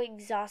matter how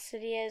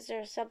exhausted he is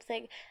or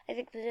something, I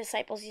think the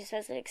disciples use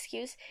as an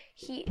excuse,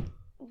 he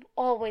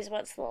always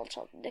wants the little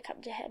children to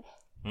come to him.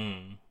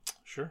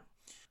 Sure.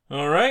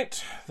 All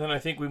right, then I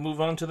think we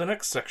move on to the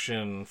next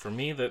section. For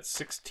me, that's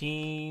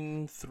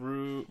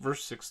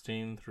verse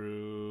 16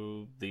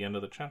 through the end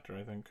of the chapter,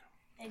 I think.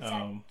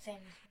 Same.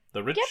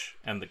 The rich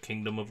and the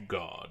kingdom of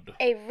God.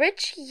 A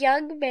rich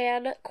young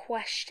man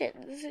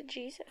questions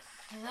Jesus.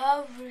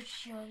 The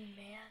rich young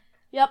man.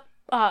 Yep.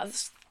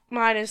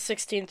 Mine is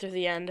 16 through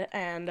the end,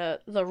 and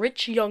the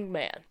rich young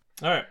man.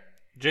 All right,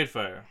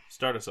 Jadefire,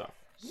 start us off.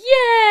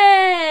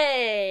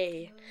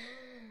 Yay!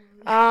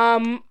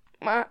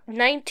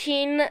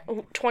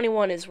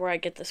 1921 is where I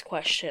get this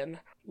question.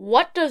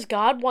 What does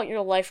God want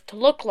your life to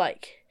look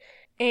like?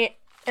 And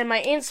my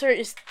answer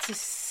is to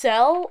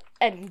sell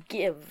and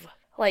give.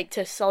 Like,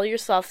 to sell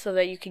yourself so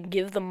that you can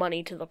give the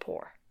money to the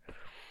poor.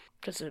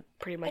 Because it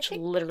pretty much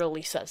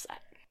literally says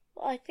that.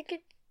 Well, I think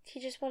he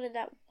just wanted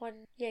that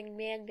one young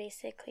man,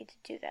 basically, to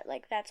do that.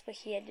 Like, that's what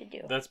he had to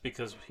do. That's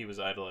because he was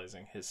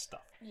idolizing his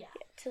stuff. Yeah,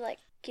 to, like,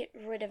 get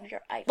rid of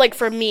your idols. Like,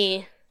 for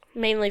me,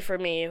 mainly for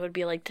me, it would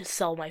be like to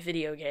sell my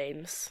video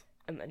games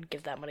and then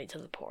give that money to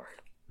the poor.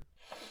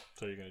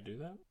 So you're going to do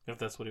that? If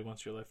that's what he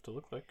wants your life to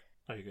look like?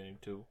 Are you going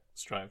to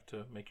strive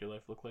to make your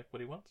life look like what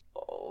he wants?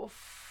 Oh.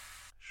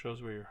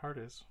 Shows where your heart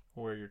is,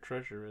 where your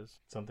treasure is.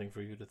 Something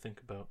for you to think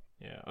about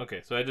Yeah,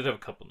 okay, so I did have a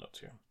couple notes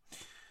here.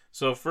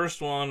 So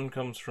first one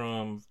comes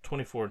from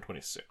 24 and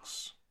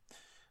 26.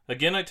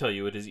 Again, I tell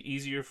you, it is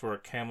easier for a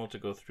camel to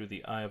go through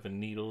the eye of a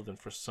needle than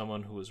for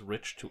someone who is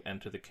rich to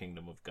enter the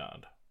kingdom of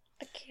God.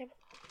 A camel.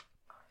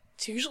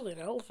 It's usually an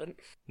elephant.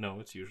 No,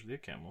 it's usually a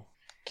camel.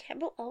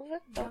 Camel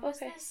elephant? What was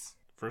Okay. this?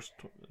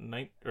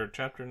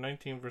 Chapter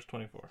 19, verse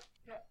 24.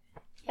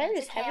 Mine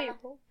It's is a heavy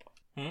camel.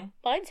 rope.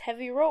 Mine's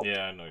heavy rope.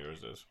 Yeah, I know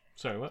yours is.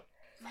 Sorry, what?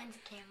 Mine's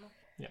a camel.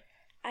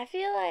 I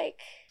feel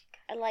like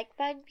I like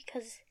mine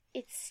because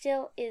it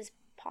still is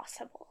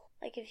possible.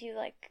 Like if you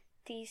like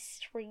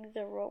de-string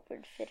the rope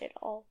and fit it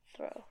all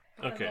through.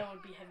 Okay. That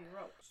would be heavy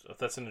rope. So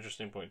that's an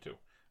interesting point, too.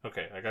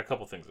 Okay, I got a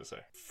couple things to say.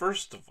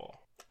 First of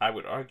all, I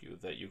would argue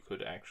that you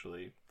could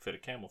actually fit a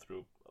camel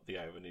through the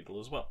eye of a needle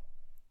as well.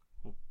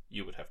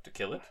 You would have to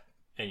kill it,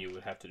 and you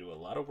would have to do a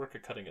lot of work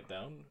at cutting it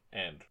down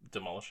and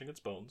demolishing its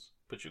bones,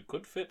 but you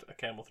could fit a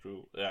camel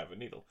through the eye of a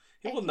needle.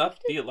 It will not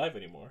be alive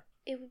anymore.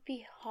 It would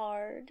be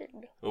hard. It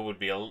would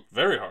be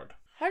very hard.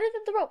 Harder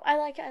than the rope. I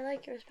like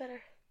yours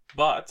better.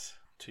 But,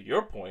 to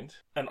your point,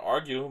 an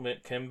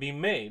argument can be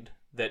made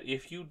that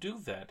if you do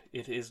that,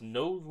 it is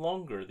no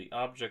longer the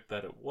object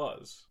that it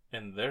was,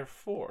 and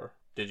therefore,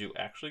 did you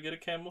actually get a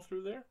camel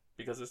through there?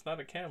 Because it's not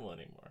a camel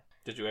anymore.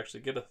 Did you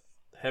actually get a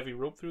heavy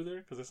rope through there?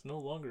 Because it's no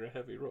longer a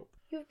heavy rope.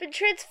 You've been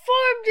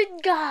transformed in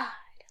God.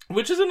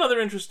 Which is another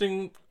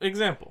interesting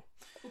example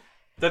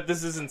that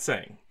this isn't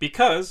saying.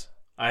 Because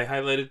I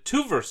highlighted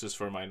 2 verses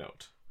for my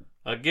note.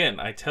 Again,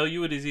 I tell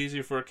you it is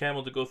easier for a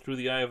camel to go through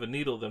the eye of a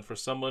needle than for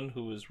someone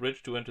who is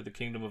rich to enter the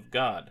kingdom of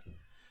God.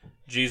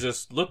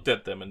 Jesus looked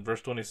at them in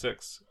verse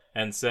 26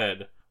 and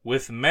said,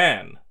 with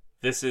man,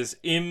 this is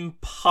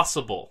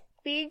impossible.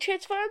 Being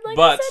transformed like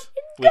But I said,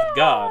 in with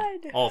God,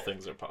 all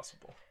things are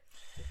possible.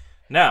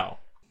 Now,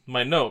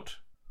 my note,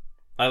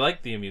 I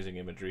like the amusing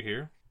imagery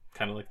here,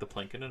 kind of like the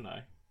plank in an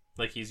eye.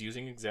 Like he's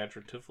using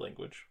exaggerative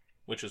language,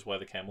 which is why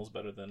the camel's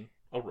better than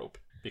a rope,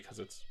 because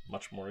it's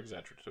much more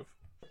exaggerative.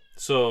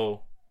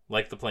 So,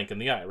 like the plank in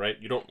the eye, right?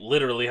 You don't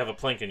literally have a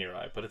plank in your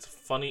eye, but it's a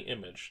funny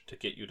image to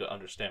get you to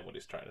understand what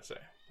he's trying to say,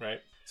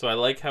 right? So I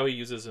like how he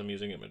uses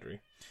amusing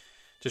imagery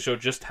to show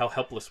just how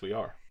helpless we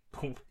are.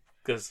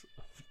 Because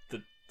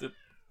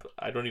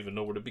I don't even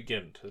know where to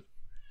begin to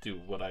do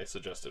what I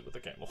suggested with the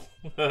camel.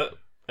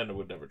 And I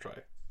would never try.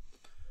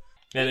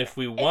 And if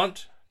we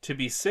want to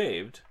be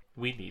saved,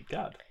 we need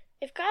God.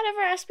 If God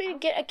ever asked me to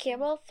get a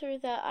camel through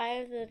the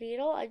eye of the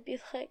needle, I'd be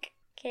like,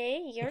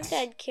 okay, you're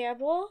dead,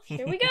 camel.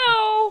 Here we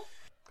go.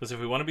 Because if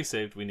we want to be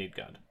saved, we need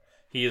God.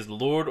 He is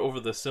Lord over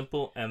the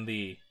simple and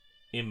the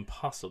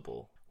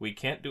impossible. We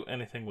can't do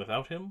anything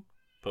without him,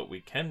 but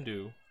we can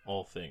do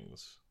all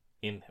things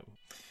in him.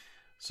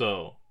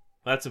 So,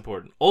 that's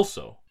important.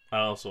 Also, I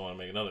also want to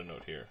make another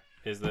note here,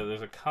 is that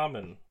there's a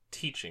common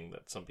teaching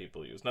that some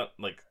people use, not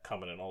like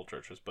common in all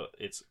churches, but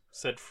it's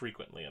said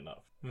frequently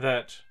enough,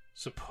 that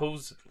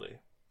supposedly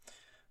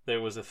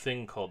there was a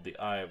thing called the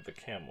eye of the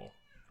camel.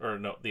 Or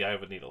no, the eye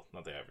of a needle,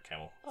 not the eye of a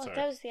camel. Oh, Sorry.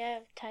 that was the eye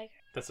of a tiger.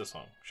 That's a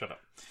song. Shut up.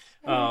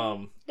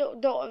 No,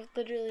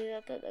 literally,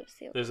 that was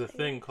the There's a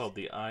thing called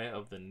the eye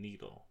of the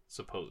needle,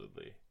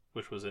 supposedly,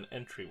 which was an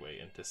entryway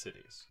into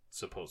cities,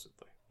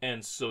 supposedly.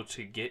 And so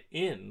to get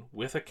in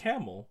with a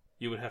camel,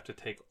 you would have to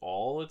take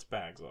all its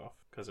bags off,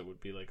 because it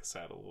would be like a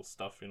saddle with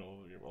stuff, you know,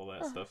 all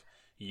that stuff.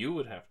 You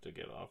would have to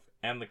get off,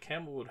 and the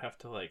camel would have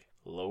to, like,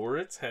 lower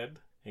its head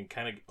and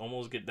kind of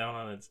almost get down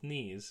on its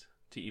knees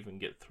to even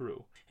get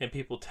through. And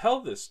people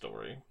tell this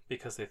story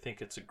because they think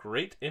it's a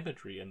great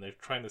imagery, and they're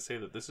trying to say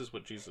that this is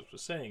what Jesus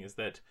was saying, is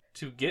that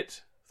to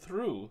get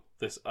through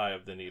this eye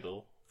of the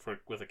needle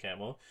with a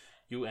camel,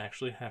 you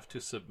actually have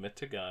to submit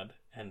to God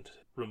and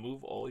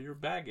remove all your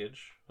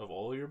baggage of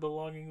all your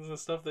belongings and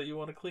stuff that you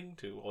want to cling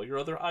to, all your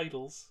other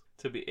idols,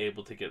 to be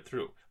able to get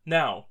through.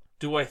 Now,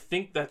 do I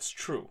think that's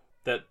true?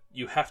 That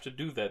you have to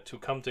do that to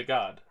come to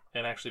God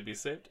and actually be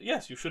saved?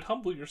 Yes, you should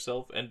humble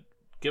yourself and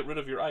get rid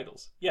of your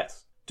idols.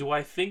 Yes. Do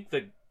I think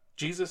that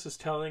Jesus is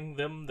telling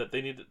them that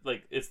they need to,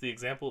 like, it's the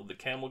example of the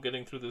camel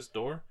getting through this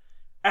door?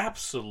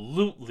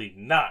 Absolutely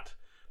not.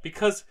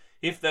 Because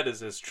if that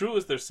is as true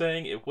as they're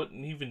saying, it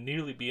wouldn't even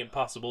nearly be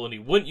impossible, and he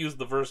wouldn't use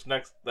the verse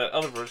next, that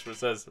other verse where it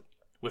says,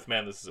 with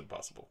man this is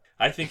impossible.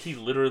 I think he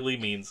literally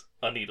means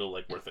a needle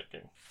like we're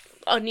thinking.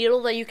 A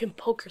needle that you can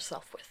poke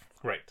yourself with.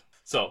 Right.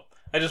 So,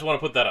 I just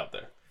want to put that out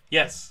there.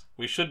 Yes,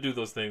 we should do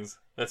those things.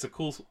 That's a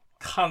cool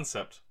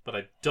concept, but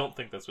I don't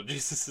think that's what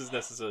Jesus is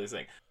necessarily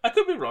saying. I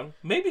could be wrong.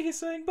 Maybe he's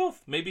saying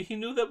both. Maybe he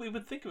knew that we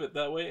would think of it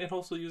that way and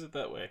also use it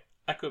that way.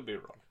 I could be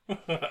wrong.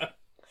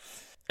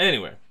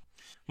 Anyway,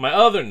 my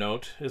other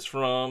note is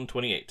from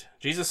 28.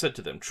 Jesus said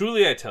to them,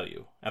 truly I tell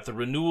you, at the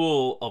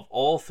renewal of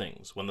all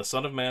things, when the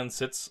Son of Man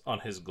sits on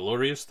his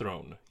glorious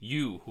throne,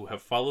 you who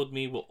have followed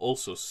me will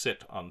also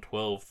sit on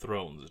 12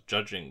 thrones,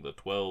 judging the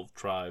 12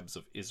 tribes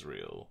of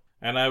Israel.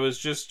 And I was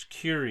just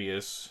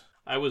curious.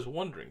 I was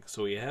wondering,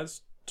 so he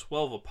has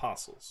 12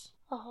 apostles.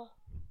 Uh-huh.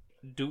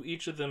 do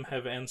each of them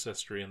have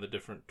ancestry in the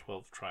different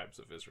 12 tribes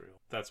of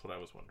Israel? That's what I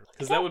was wondering.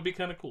 Because that would be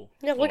kind of cool.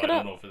 Yeah, look it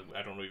up.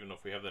 I don't even know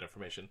if we have that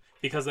information.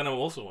 Because then I'm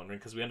also wondering,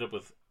 because we end up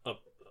with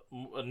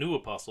a new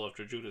apostle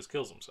after Judas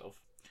kills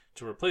himself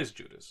to replace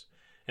Judas.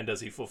 And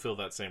does he fulfill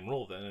that same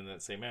role then in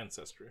that same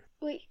ancestry?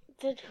 Wait,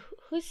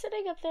 who's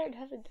sitting up there in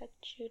heaven? That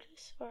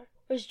Judas? Or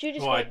is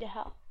Judas going to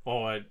hell?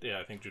 I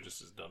think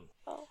Judas is done.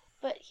 Oh,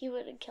 but he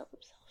wouldn't kill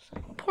himself.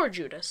 So. Poor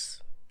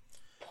Judas.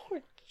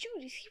 Poor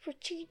Judas, he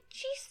rejected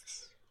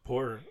Jesus.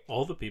 Poor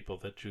all the people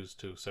that choose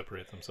to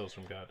separate themselves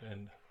from God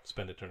and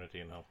spend eternity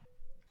in hell.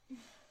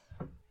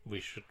 We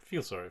should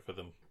feel sorry for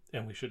them,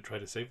 and we should try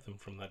to save them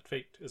from that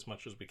fate as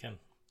much as we can.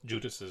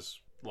 Judas is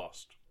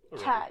lost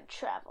already. Time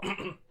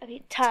travel.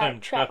 Time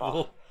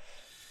travel.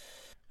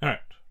 Alright,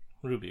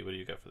 Ruby, what do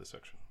you got for this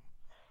section?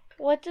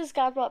 What does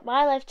God want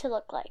my life to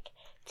look like?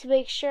 To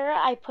make sure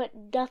I put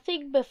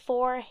nothing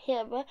before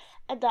Him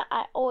and that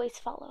I always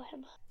follow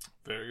Him.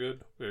 Very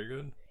good, very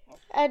good.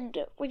 And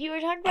when you were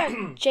talking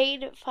about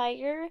Jade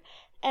Fire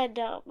and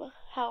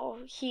how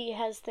he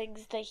has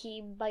things that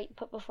he might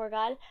put before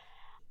God,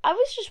 I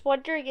was just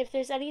wondering if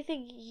there's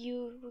anything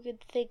you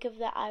could think of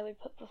that I would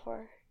put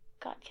before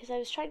God, because I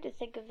was trying to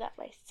think of that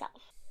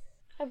myself.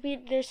 I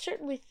mean, there's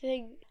certainly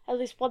at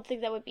least one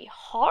thing that would be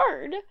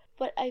hard,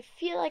 but I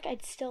feel like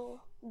I'd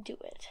still do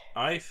it.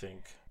 I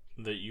think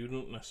that you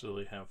don't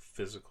necessarily have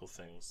physical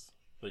things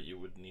that you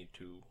would need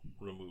to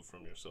remove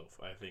from yourself.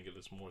 I think it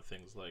is more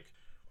things like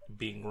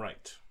being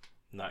right,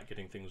 not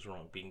getting things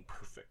wrong, being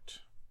perfect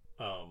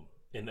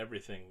in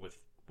everything with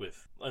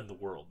in the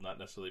world, not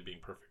necessarily being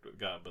perfect with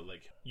God, but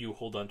like you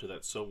hold on to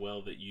that so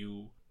well that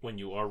you, when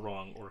you are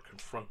wrong or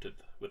confronted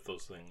with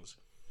those things,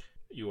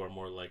 you are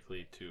more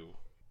likely to,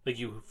 like,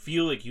 you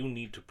feel like you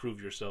need to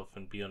prove yourself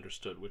and be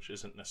understood, which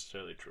isn't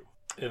necessarily true.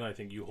 And I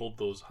think you hold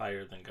those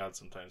higher than God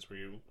sometimes, where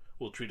you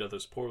will treat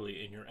others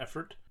poorly in your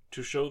effort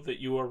to show that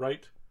you are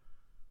right.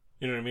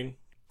 You know what I mean?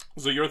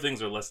 So your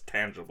things are less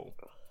tangible.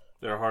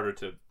 They're harder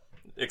to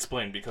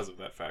explain because of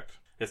that fact.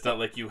 It's not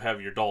like you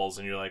have your dolls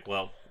and you're like,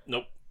 well,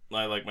 nope,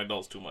 I like my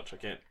dolls too much. I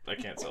can't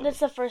sell them. That's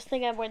the first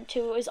thing I went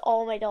to, was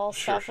all my doll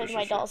stuff and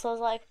my dolls. So I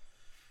was like,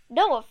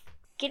 no, if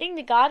getting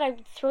to God, I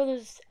would throw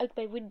those out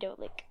my window.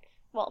 Like,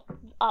 well,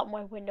 out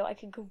my window, I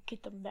could go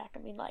get them back. I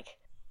mean, like,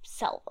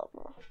 sell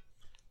them.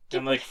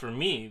 And like for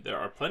me, there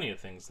are plenty of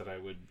things that I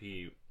would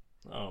be,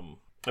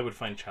 I would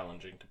find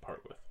challenging to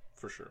part with,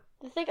 for sure.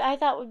 The thing I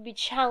thought would be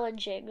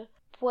challenging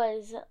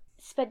was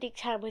spending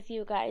time with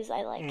you guys.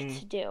 I like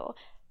to do,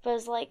 but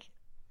it's like,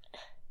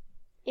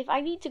 if I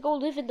need to go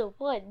live in the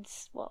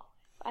woods, well,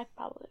 I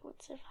probably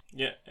would survive.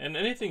 Yeah, and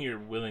anything you're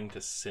willing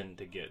to sin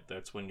to get,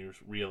 that's when you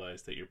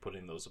realize that you're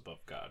putting those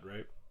above God,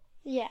 right?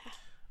 Yeah.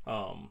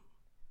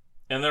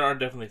 And there are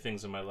definitely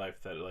things in my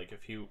life that, like,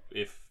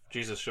 if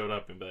Jesus showed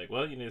up and be like,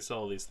 well, you need to sell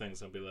all these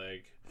things, I'd be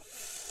like,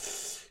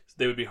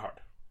 they would be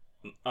hard.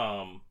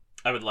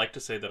 I would like to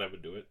say that I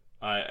would do it.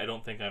 I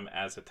don't think I'm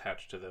as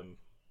attached to them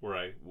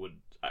where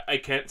I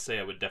can't say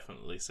I would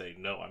definitely say,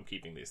 no, I'm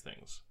keeping these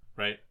things,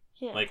 right?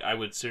 Yeah. Like, I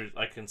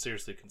can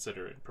seriously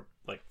consider it,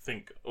 like,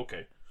 think,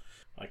 okay,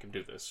 I can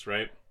do this,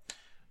 right?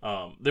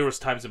 There was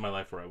times in my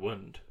life where I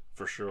wouldn't,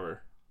 for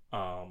sure.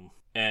 And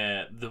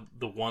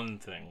the one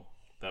thing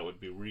that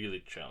would be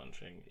really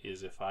challenging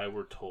is if I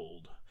were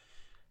told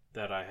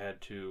that I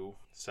had to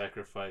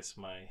sacrifice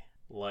my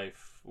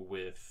life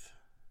with,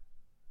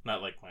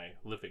 not like my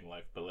living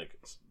life, but like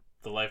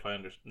the life I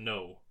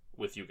know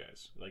with you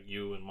guys, like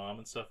you and Mom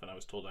and stuff, and I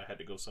was told I had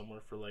to go somewhere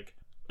for like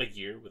a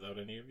year without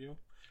any of you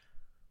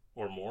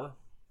or more.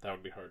 That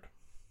would be hard.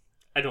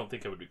 I don't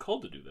think I would be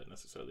called to do that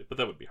necessarily, but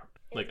that would be hard.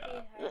 Like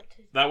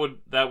that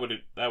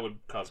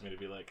would cause me to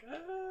be like, I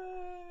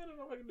don't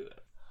know if I can do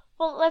that.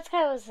 Well, that's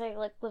kind of saying,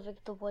 like, living in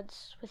the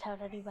woods without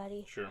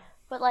anybody. Sure.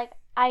 But, like,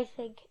 I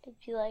think it'd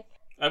be like,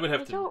 I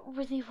don't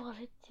really want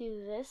to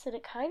do this, and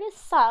it kind of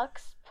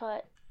sucks,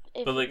 but...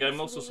 But, like, I'm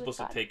also supposed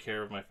to take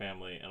care of my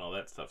family and all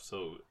that stuff,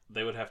 so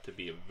they would have to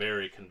be a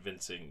very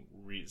convincing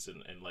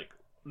reason, and, like,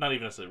 not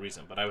even necessarily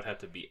reason, but I would have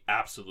to be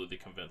absolutely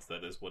convinced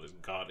that is what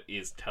God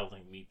is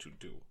telling me to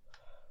do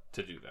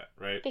that,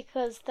 right?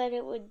 Because then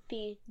it would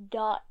be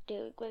not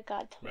doing what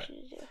God told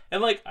you to do. And,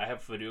 like, I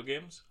have video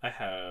games, I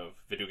have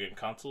video game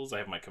consoles, I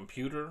have my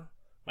computer,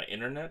 my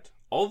internet.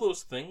 All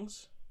those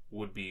things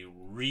would be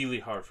really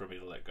hard for me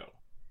to let go.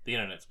 The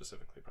internet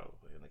specifically,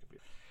 probably, and the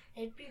computer.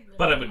 It'd be really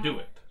but I would hard. do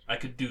it. I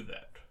could do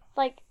that.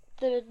 Like,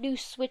 the new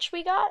Switch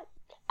we got,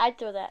 I'd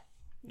throw that.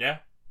 Yeah.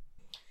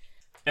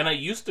 And I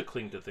used to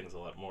cling to things a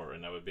lot more,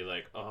 and I would be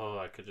like, oh,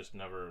 I could just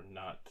never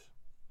not...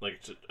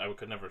 Like, I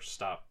could never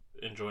stop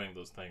enjoying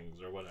those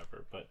things or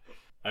whatever, but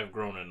I've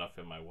grown enough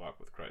in my walk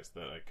with Christ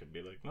that I could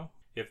be like, no,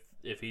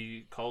 if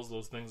he calls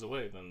those things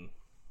away, then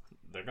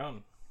they're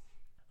gone.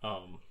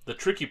 The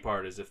tricky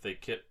part is if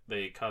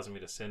they cause me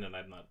to sin and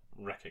I'm not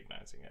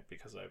recognizing it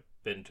because I've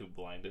been too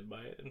blinded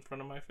by it in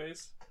front of my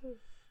face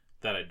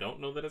that I don't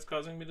know that it's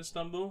causing me to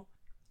stumble,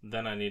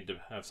 then I need to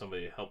have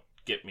somebody help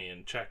get me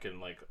in check and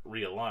like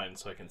realign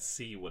so I can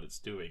see what it's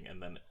doing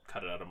and then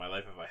cut it out of my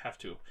life if I have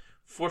to.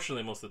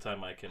 Fortunately, most of the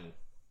time I can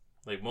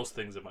Like, most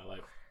things in my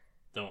life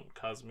don't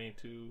cause me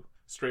to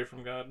stray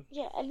from God.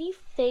 Yeah,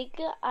 anything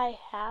I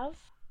have,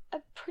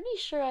 I'm pretty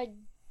sure I'd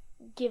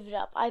give it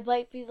up. I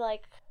might be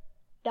like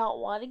not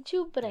wanting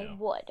to, but I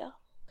would.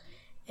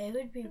 It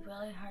would be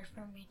really hard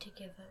for me to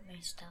give up my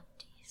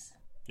stuffies.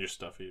 Your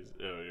stuffies,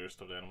 your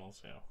stuffed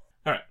animals, yeah.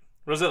 All right,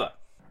 Rosilla,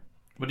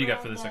 what do you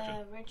got for this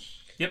section?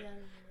 Yep.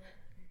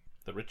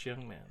 The rich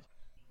young man.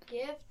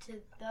 Give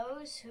to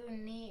those who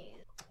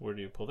need. Where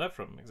do you pull that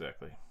from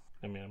exactly?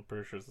 I mean, I'm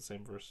pretty sure it's the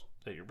same verse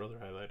that your brother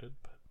highlighted,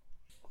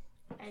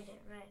 but I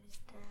didn't write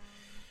it down.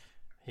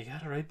 You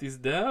gotta write these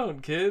down,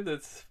 kid.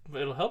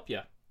 It'll help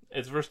you.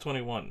 It's verse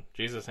 21.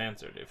 Jesus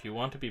answered, "If you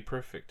want to be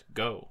perfect,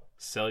 go,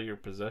 sell your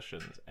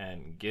possessions,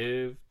 and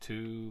give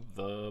to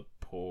the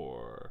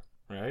poor."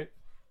 Right?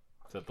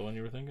 Is that the one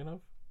you were thinking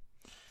of?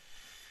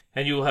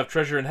 "And you will have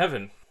treasure in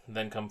heaven.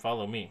 Then come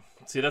follow me."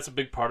 See, that's a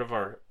big part of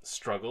our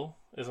struggle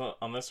is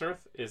on this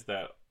earth, is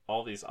that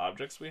all these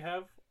objects we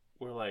have,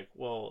 we're like,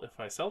 well, if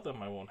I sell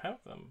them, I won't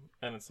have them.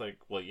 And it's like,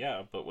 well,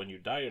 yeah, but when you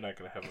die, you're not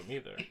going to have them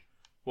either.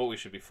 What we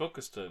should be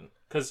focused on,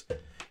 because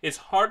it's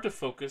hard to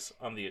focus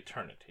on the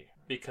eternity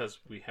because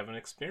we haven't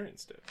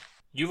experienced it.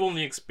 You've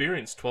only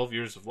experienced 12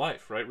 years of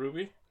life, right,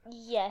 Ruby?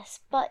 Yes,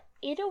 but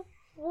in a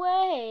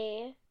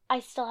way,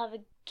 I still have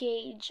a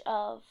gauge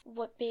of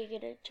what being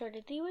in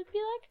eternity would be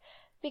like.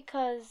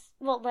 Because,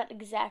 well, not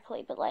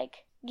exactly, but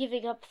like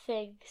giving up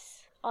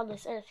things on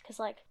this earth. Because,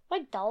 like, my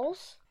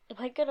dolls, am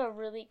I gonna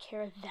really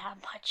care that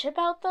much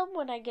about them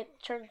when I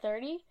get turned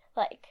 30?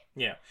 Like,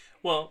 yeah.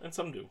 Well, and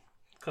some do,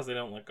 because they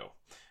don't let go.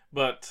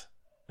 But,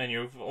 and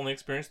you've only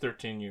experienced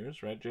 13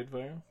 years, right, Jade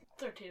Fire?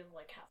 13,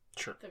 like half.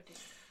 Sure.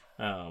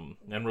 13.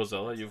 And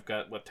Rosella, you've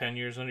got, 10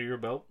 years under your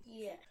belt?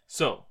 Yeah.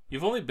 So,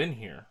 you've only been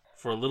here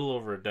for a little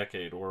over a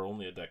decade, or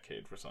only a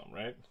decade for some,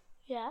 right?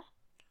 yeah.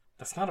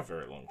 That's not a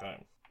very long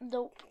time.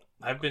 Nope.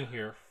 I've been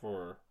here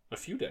for a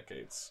few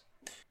decades,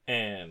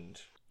 and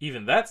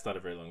even that's not a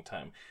very long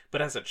time.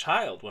 But as a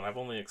child, when I've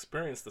only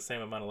experienced the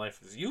same amount of life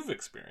as you've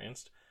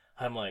experienced,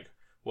 I'm like,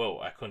 whoa,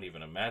 I couldn't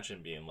even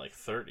imagine being like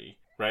 30,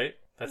 right?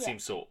 That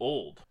seems so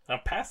old. I'm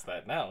past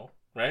that now,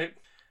 right?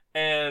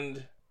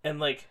 And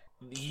like,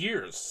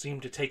 years seem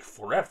to take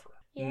forever.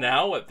 Yeah.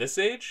 Now, at this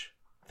age,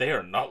 they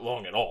are not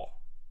long at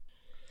all.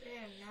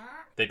 They're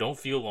not? They don't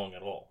feel long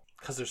at all.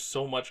 Because there's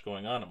so much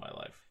going on in my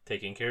life.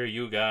 Taking care of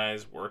you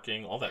guys,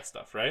 working, all that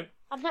stuff, right?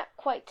 I'm not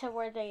quite to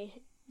where the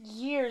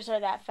years are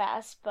that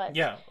fast, but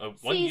Yeah,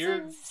 1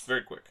 year,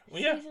 very quick.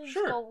 Well, yeah, seasons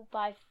sure. go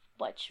by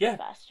much Yeah.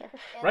 faster.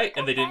 Right,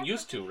 and they didn't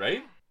used to,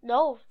 right?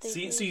 No. So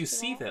you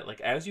see that,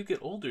 like, as you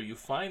get older, you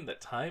find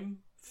that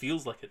time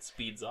feels like it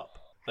speeds up.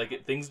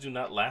 Like, things do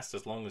not last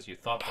as long as you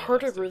thought they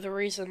Part lasted. of the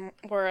reason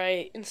where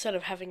instead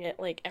of having it,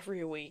 like,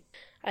 every week,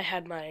 I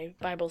had my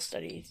Bible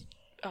study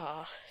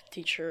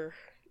teacher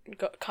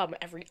come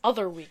every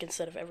other week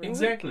instead of every week.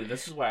 Exactly.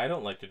 This is why I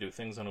don't like to do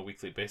things on a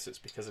weekly basis,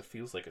 because it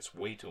feels like it's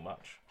way too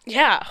much.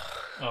 Yeah.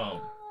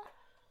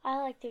 I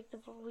like doing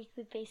them on a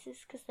weekly basis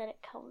because then it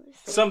comes.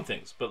 Some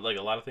things, but like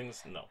a lot of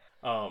things, no.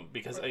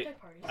 Because Birthday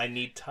parties. I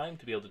need time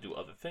to be able to do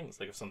other things.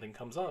 Like if something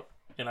comes up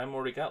and I'm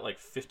already got like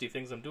 50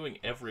 things I'm doing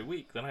every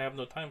week, then I have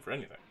no time for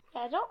anything.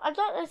 I'm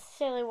not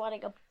necessarily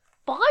wanting a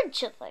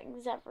bunch of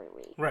things every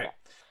week. Right.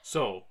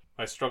 So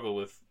I struggle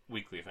with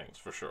weekly things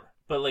for sure.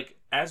 But like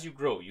as you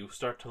grow, you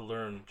start to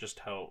learn just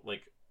how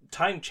like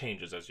time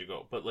changes as you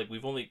go. But like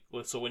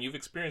so when you've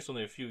experienced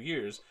only a few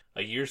years,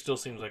 a year still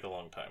seems like a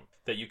long time.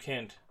 That you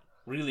can't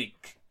really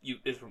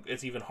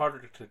it's even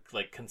harder to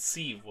like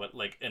conceive what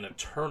like an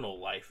eternal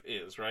life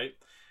is, right?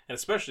 And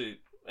especially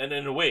and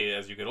in a way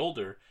as you get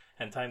older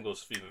and time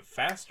goes even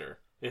faster,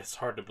 it's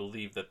hard to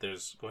believe that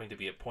there's going to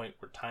be a point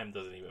where time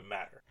doesn't even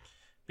matter,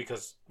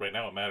 because right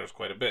now it matters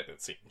quite a bit,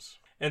 it seems.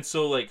 And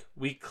so like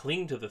we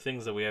cling to the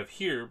things that we have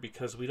here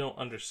because we don't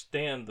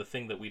understand the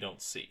thing that we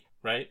don't see,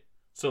 right?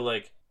 So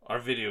like our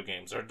video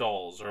games, our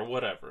dolls, or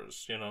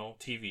whatever's,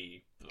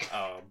 TV,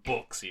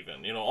 books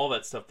even, all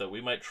that stuff that we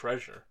might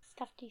treasure.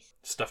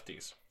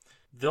 Stuffies.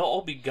 They'll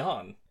all be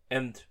gone,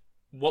 and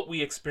what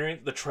we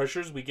experience, the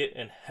treasures we get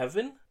in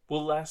heaven,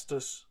 will last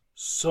us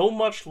so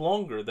much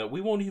longer that we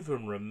won't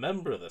even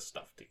remember the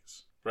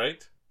stuffies,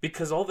 right?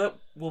 Because all that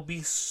will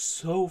be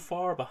so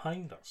far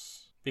behind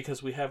us.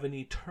 Because we have an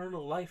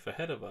eternal life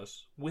ahead of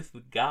us with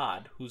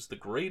God, who's the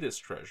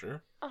greatest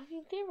treasure. I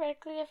mean,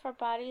 theoretically, if our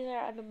bodies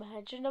are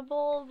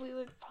unimaginable, we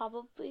would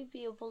probably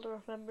be able to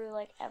remember,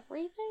 like,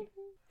 everything.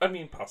 I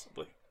mean,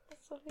 possibly.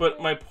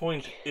 But my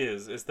point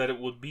is that it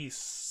would be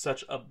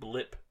such a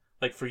blip.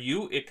 Like, for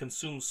you, it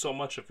consumes so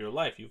much of your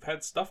life. You've had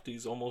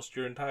stuffies almost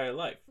your entire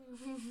life.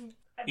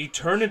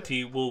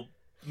 Eternity will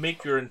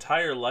make your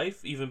entire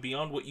life, even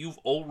beyond what you've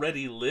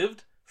already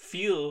lived,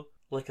 feel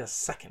like a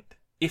second,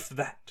 if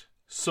that.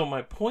 So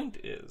my point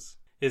is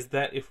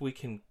that if we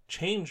can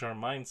change our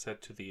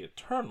mindset to the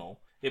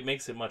eternal, it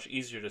makes it much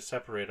easier to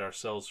separate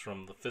ourselves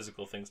from the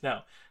physical things.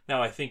 Now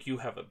I think you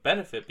have a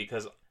benefit,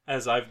 because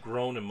as I've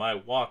grown in my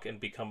walk and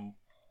become,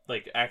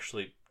 like,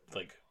 actually,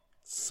 like,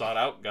 sought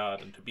out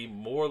God and to be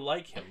more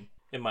like Him,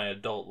 in my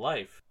adult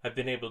life, I've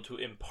been able to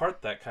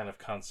impart that kind of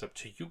concept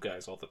to you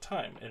guys all the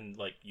time. And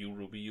like you,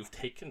 Ruby, you've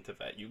taken to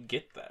that. You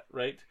get that,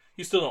 right?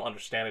 You still don't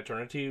understand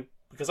eternity,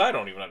 because I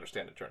don't even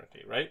understand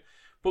eternity, right?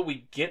 But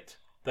we get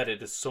that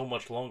it is so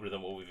much longer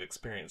than what we've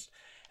experienced.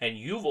 And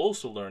you've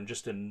also learned,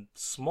 just in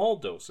small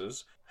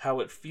doses, how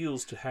it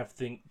feels to have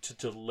to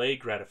delay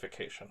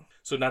gratification.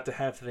 So not to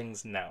have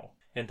things now,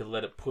 and to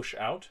let it push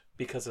out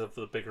because of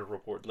the bigger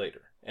reward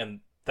later.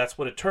 And that's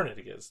what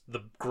eternity is.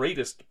 The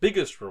greatest,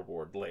 biggest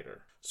reward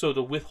later. So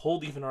to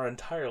withhold even our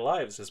entire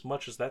lives, as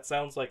much as that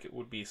sounds like it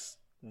would be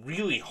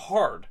really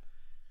hard,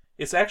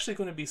 it's actually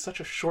going to be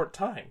such a short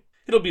time.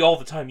 It'll be all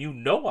the time you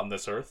know on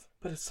this earth,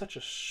 but it's such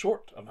a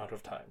short amount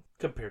of time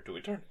compared to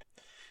eternity.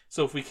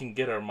 So if we can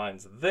get our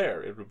minds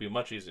there, it would be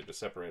much easier to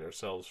separate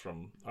ourselves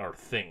from our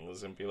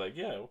things and be like,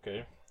 yeah,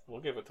 okay,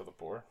 we'll give it to the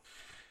poor.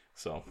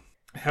 So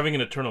having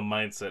an eternal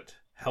mindset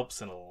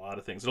helps in a lot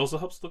of things. It also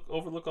helps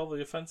overlook all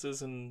the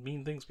offenses and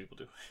mean things people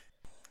do.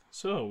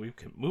 So we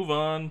can move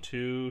on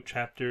to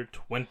chapter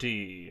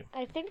 20.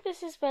 I think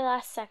this is my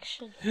last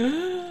section.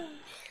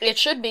 It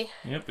should be.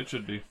 Yep, it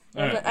should be.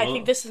 All right, I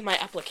think this is my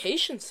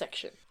application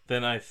section.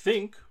 Then I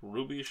think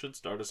Ruby should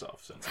start us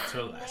off, since it's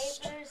her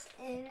last. Labors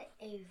in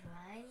a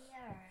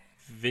vineyard.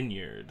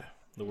 Vineyard.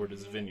 The word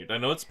is vineyard. I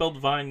know it's spelled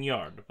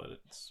vineyard, but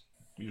it's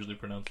usually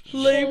pronounced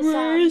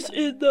Laborers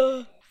in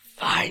the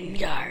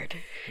vineyard.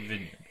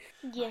 vineyard.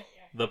 Yeah.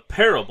 The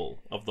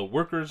parable of the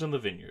workers in the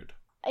vineyard.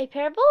 A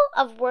parable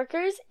of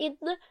workers in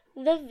the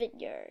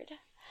vineyard.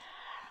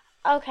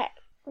 Okay.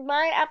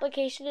 My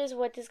application is,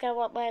 what does God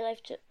want my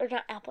life to... Or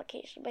not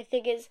application. My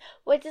thing is,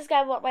 what does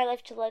God want my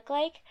life to look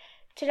like?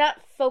 To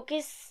not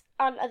focus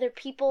on other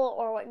people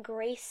or what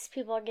grace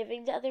people are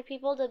giving to other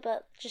people,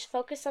 but just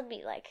focus on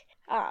me. Like,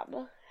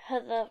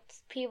 the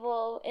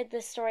people in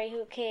the story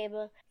who came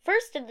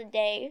first in the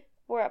day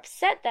were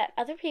upset that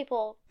other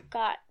people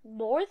got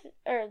more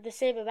or the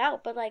same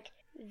amount, but like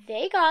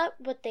they got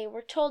what they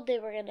were told they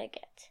were gonna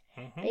get.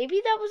 Mm-hmm.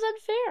 Maybe that was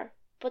unfair,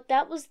 but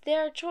that was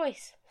their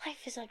choice.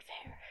 Life is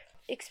unfair,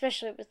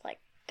 especially with like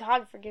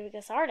God forgiving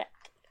us our debt.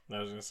 I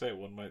was going to say,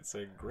 one might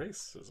say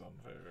grace is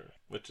unfair,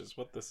 which is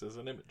what this is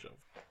an image of.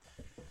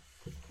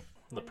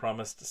 The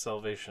promised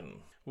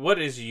salvation.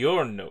 What is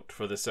your note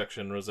for this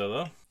section,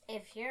 Rosella?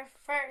 If you're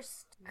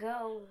first,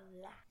 go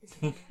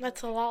last.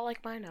 That's a lot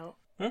like my note.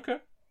 Okay,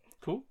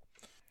 cool.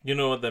 You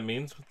know what that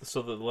means?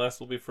 So that the last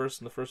will be first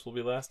and the first will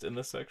be last in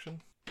this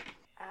section?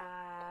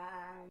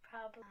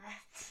 Probably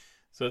not.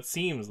 So it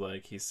seems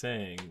like he's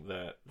saying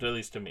that, at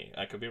least to me,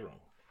 I could be wrong,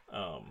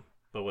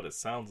 but what it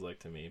sounds like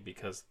to me,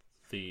 because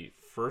the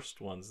first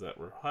ones that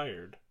were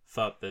hired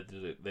thought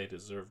that they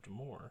deserved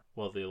more,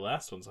 while the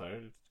last ones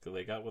hired,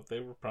 they got what they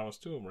were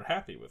promised to and were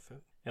happy with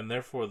it. And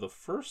therefore the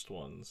first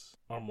ones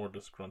are more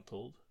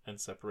disgruntled and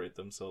separate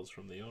themselves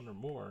from the owner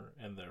more,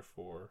 and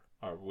therefore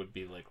would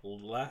be like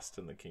last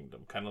in the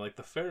kingdom. Kind of like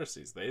the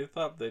Pharisees. They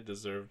thought they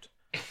deserved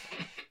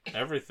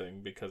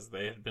everything because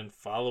they had been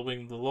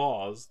following the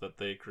laws that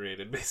they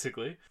created,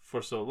 basically,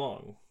 for so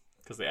long,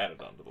 because they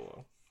added on to the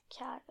law.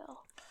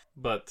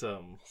 But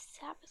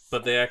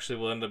they actually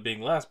will end up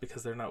being last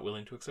because they're not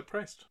willing to accept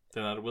Christ.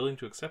 They're not willing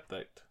to accept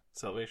that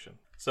salvation.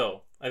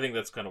 So I think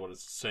that's kind of what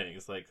it's saying.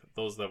 It's like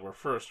those that were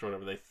first or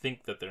whatever, they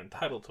think that they're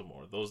entitled to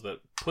more. Those that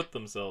put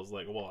themselves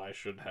like, well, I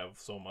should have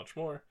so much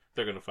more,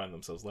 they're going to find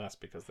themselves last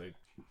because they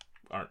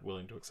aren't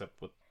willing to accept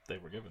what they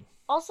were given.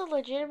 Also,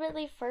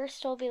 legitimately,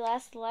 first will be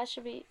last, and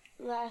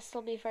last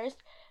will be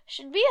first.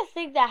 Should be a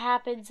thing that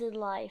happens in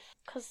life,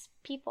 because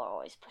people are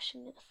always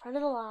pushing to the front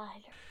of the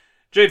line.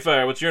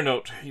 Jadefire, what's your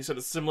note? You said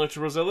it's similar to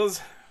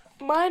Rosella's?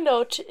 My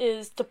note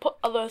is to put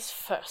others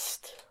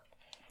first.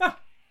 Ah,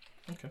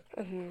 okay.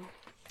 Mm-hmm.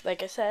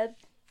 Like I said,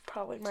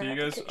 probably my So you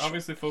guys application.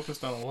 obviously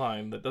focused on a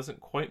line that doesn't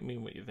quite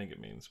mean what you think it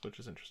means, which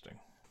is interesting.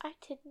 I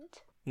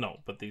didn't. No,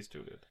 but these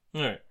two did.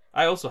 Alright.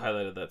 I also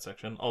highlighted that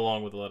section,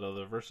 along with a lot of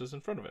other verses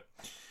in front of it.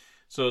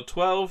 So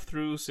 12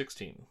 through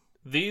 16.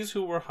 These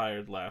who were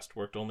hired last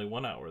worked only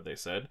 1 hour, they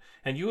said,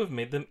 and you have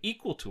made them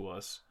equal to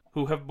us,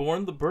 who have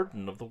borne the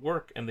burden of the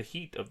work and the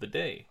heat of the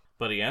day.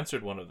 But he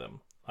answered one of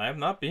them, I am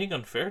not being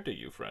unfair to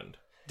you, friend.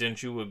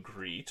 Didn't you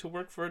agree to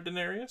work for a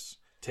denarius?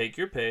 Take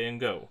your pay and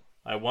go.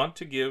 I want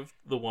to give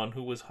the one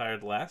who was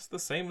hired last the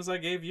same as I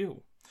gave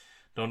you.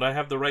 Don't I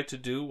have the right to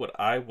do what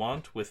I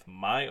want with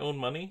my own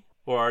money?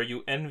 Or are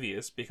you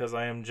envious because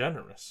I am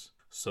generous?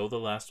 So the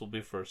last will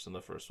be first and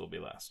the first will be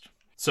last.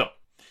 So,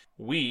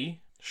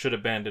 we should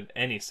abandon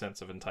any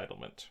sense of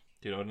entitlement.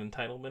 Do you know what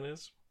entitlement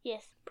is?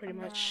 Yes. Pretty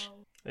much.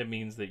 It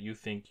means that you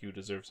think you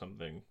deserve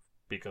something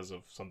because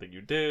of something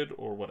you did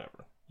or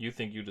whatever. You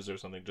think you deserve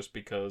something just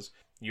because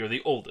you're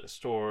the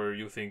oldest, or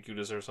you think you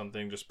deserve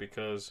something just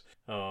because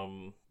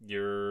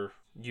you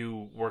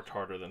worked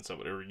harder than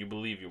somebody, or you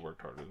believe you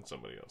worked harder than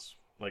somebody else,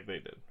 like they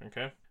did,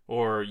 okay?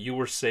 Or you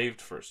were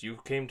saved first. You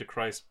came to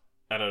Christ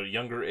at a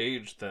younger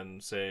age than,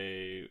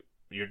 say,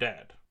 your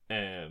dad,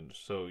 and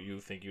so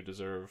you think you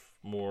deserve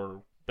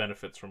more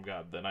benefits from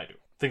God than I do.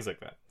 Things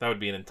like that. That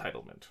would be an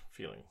entitlement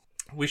feeling.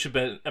 We should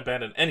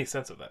abandon any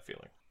sense of that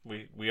feeling.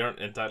 We aren't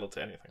entitled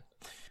to anything.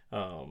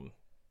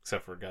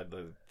 Except for God,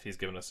 He's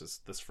given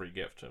us this free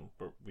gift, and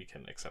we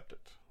can accept it.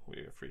 We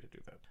are free to do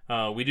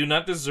that. We do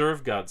not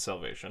deserve God's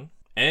salvation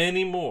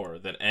any more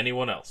than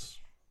anyone else.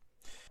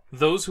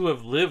 Those who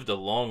have lived a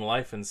long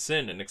life in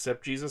sin and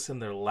accept Jesus in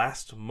their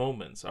last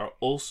moments are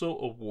also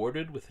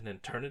awarded with an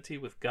eternity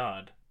with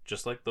God,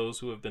 just like those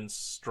who have been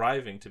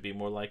striving to be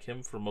more like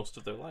Him for most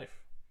of their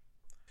life.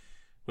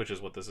 Which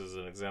is what this is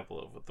an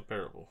example of with the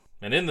parable.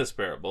 And in this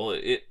parable,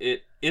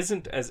 it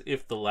isn't as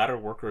if the latter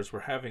workers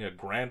were having a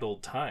grand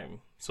old time.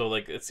 So,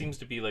 like, it seems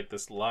to be like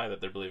this lie that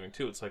they're believing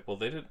too. It's like, well,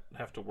 they didn't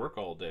have to work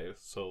all day,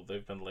 so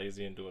they've been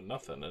lazy and doing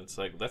nothing. And it's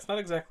like, that's not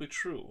exactly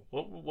true.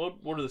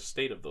 What were the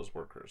state of those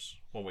workers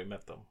when we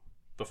met them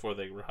before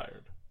they were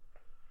hired?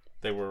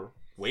 They were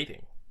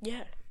waiting.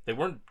 Yeah. They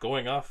weren't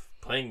going off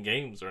playing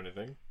games or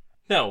anything.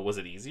 Now, was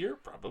it easier?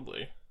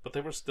 Probably. But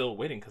they were still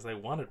waiting because they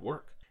wanted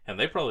work. And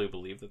they probably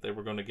believed that they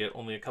were going to get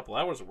only a couple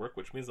hours of work,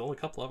 which means only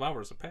a couple of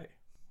hours of pay.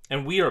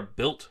 And we are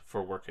built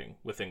for working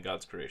within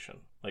God's creation.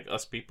 Like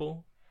us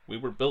people, we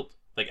were built,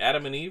 like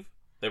Adam and Eve,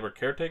 they were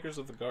caretakers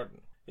of the garden.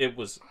 It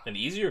was an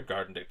easier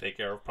garden to take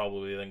care of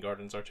probably than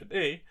gardens are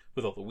today,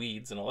 with all the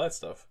weeds and all that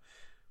stuff.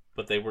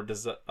 But they were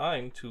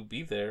designed to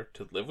be there,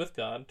 to live with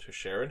God, to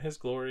share in His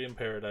glory in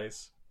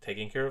paradise,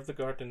 taking care of the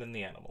garden and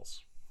the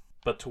animals.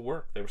 But to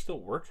work, they were still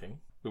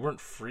working. We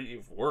weren't free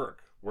of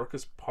work. Work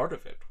is part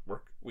of it.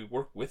 We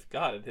work with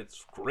God, and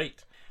it's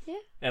great. Yeah.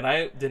 And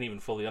I didn't even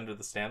fully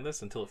understand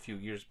this until a few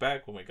years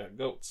back when we got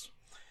goats.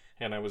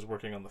 And I was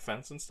working on the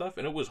fence and stuff,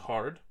 and it was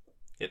hard.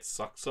 It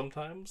sucked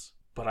sometimes,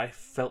 but I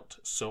felt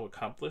so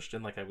accomplished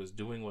and like I was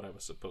doing what I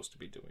was supposed to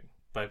be doing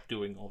by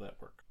doing all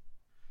that work.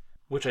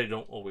 Which I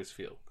don't always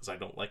feel, because I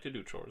don't like to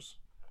do chores.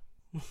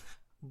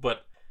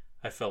 But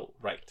I felt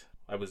right.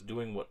 I was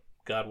doing what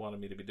God wanted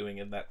me to be doing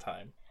in that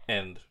time.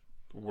 And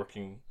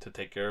working to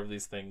take care of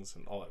these things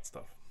and all that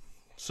stuff.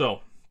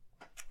 So,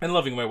 and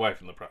loving my wife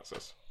in the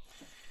process.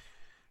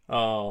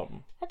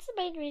 That's the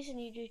main reason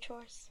you do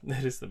chores.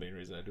 That is the main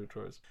reason I do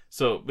chores.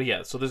 So, but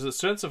yeah, so there's a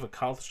sense of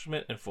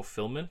accomplishment and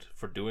fulfillment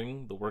for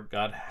doing the work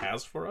God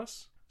has for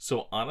us.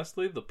 So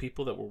honestly, the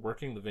people that were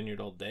working the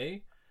vineyard all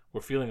day were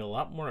feeling a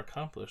lot more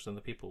accomplished than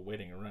the people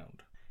waiting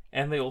around.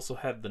 And they also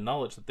had the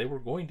knowledge that they were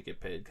going to get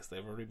paid because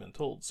they've already been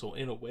told. So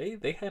in a way,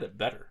 they had it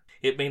better.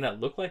 It may not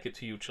look like it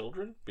to you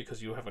children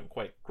because you haven't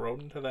quite grown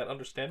into that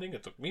understanding.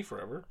 It took me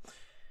forever.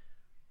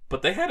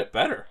 But they had it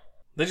better.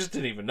 They just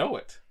didn't even know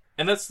it.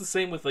 And that's the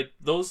same with like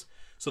those.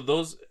 So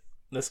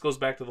this goes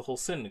back to the whole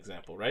sin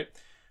example, right?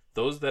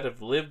 Those that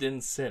have lived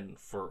in sin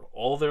for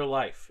all their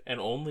life and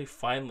only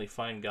finally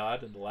find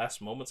God in the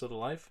last moments of their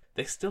life,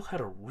 they still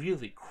had a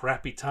really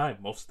crappy time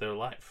most of their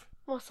life.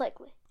 Most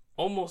likely.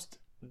 Almost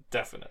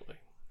definitely.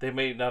 They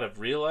may not have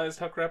realized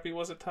how crappy it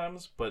was at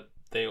times, but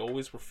they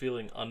always were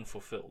feeling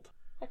unfulfilled.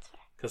 That's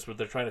fair. Because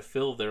they're trying to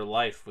fill their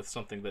life with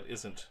something that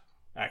isn't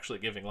actually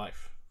giving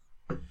life.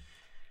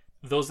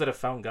 Those that have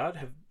found God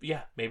have,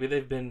 maybe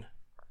they've been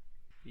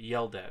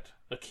yelled at,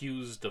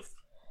 accused of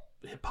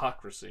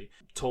hypocrisy,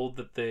 told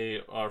that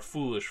they are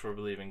foolish for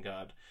believing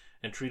God,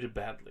 and treated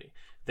badly.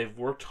 They've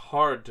worked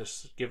hard to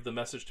give the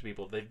message to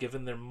people. They've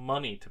given their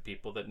money to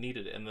people that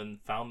needed it and then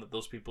found that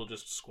those people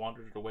just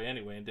squandered it away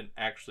anyway and didn't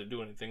actually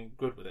do anything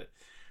good with it.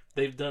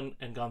 They've done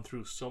and gone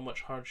through so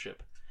much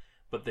hardship,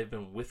 but they've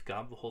been with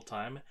God the whole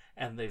time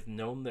and they've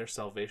known their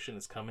salvation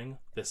is coming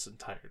this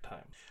entire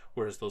time.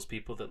 Whereas those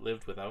people that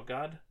lived without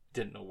God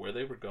didn't know where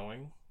they were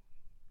going.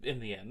 In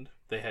the end,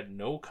 they had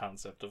no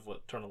concept of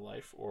what eternal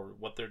life or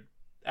what their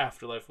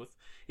afterlife was,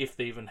 if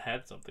they even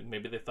had something.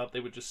 Maybe they thought they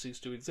would just cease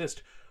to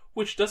exist,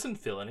 which doesn't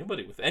fill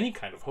anybody with any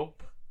kind of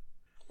hope.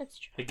 That's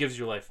true. It gives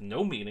your life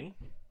no meaning.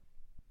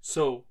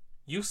 So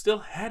you still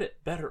had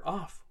it better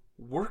off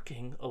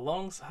working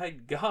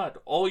alongside God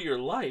all your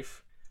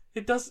life.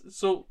 It does.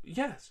 So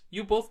yes,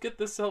 you both get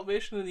this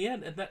salvation in the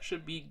end, and that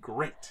should be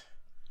great.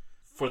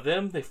 For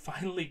them, they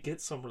finally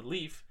get some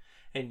relief,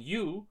 and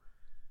you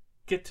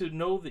get to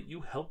know that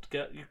you helped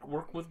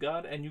work with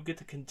God, and you get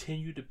to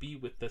continue to be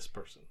with this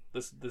person,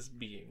 this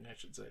being, I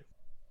should say.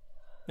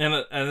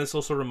 And this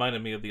also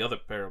reminded me of the other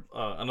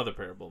another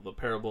parable, the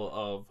parable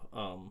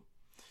of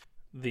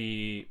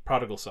the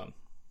prodigal son.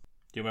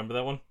 Do you remember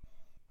that one?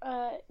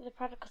 The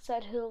prodigal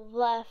son who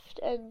left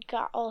and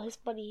got all his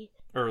money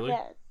Early.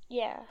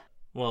 Yeah.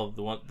 Well,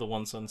 the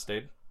one son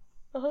stayed.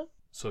 Uh-huh.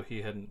 So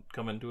he hadn't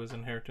come into his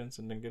inheritance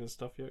and didn't get his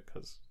stuff yet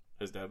because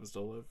his dad was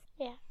still alive.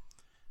 Yeah.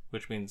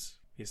 Which means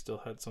he still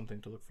had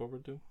something to look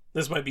forward to.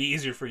 This might be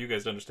easier for you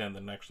guys to understand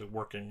than actually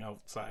working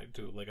outside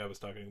too, like I was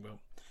talking about.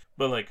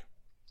 But like,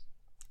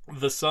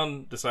 the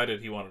son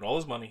decided he wanted all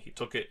his money, he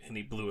took it, and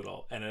he blew it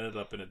all, and ended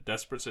up in a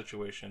desperate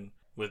situation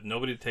with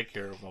nobody to take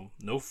care of him,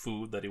 no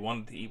food, that he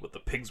wanted to eat what the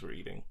pigs were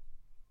eating,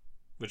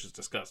 which is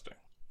disgusting,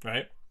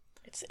 right?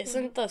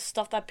 Isn't the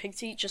stuff that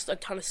pigs eat just a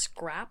ton of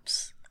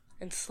scraps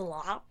and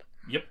slop?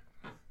 Yep.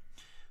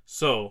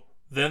 So,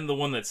 then the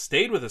one that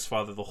stayed with his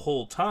father the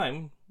whole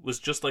time was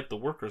just like the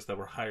workers that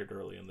were hired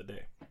early in the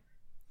day.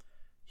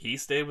 He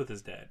stayed with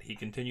his dad. He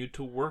continued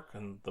to work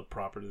on the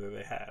property that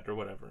they had or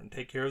whatever and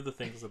take care of the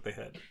things that they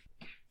had.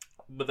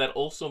 But that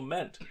also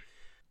meant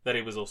that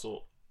he was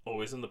also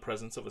always in the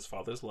presence of his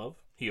Father's love.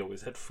 He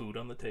always had food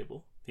on the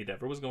table. He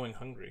never was going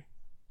hungry,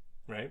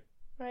 right?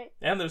 Right.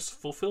 And there's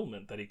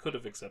fulfillment that he could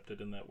have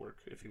accepted in that work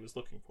if he was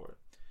looking for it.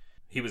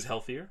 He was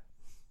healthier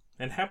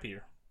and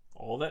happier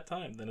all that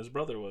time than his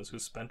brother was, who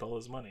spent all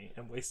his money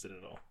and wasted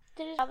it all.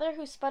 Did his brother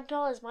who spent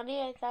all his money,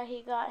 I thought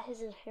he got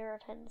his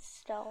inheritance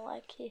still,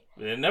 like he...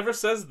 It never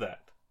says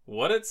that.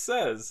 What it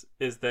says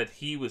is that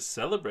he was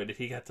celebrated.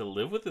 He got to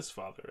live with his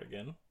father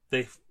again.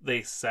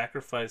 They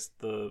sacrificed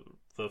the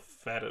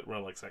fattest,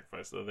 well, like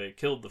sacrificed, they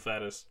killed the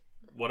fattest,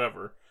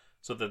 whatever,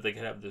 so that they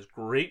could have this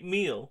great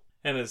meal.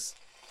 And his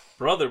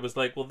brother was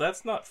like, well,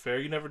 that's not fair.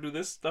 You never do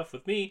this stuff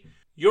with me.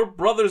 Your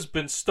brother's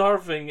been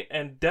starving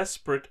and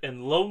desperate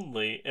and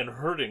lonely and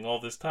hurting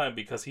all this time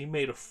because he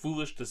made a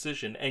foolish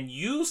decision, and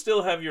you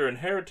still have your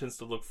inheritance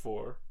to look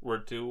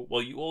forward to,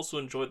 while you also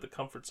enjoyed the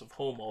comforts of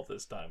home all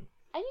this time.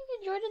 And you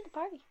enjoyed it at the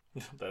party.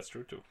 That's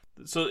true too.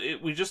 So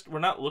we're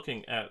not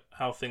looking at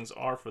how things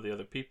are for the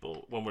other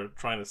people when we're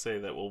trying to say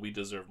that, well, we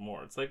deserve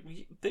more. It's like,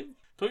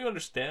 don't you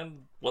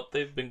understand what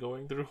they've been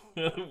going through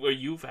where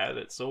you've had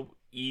it so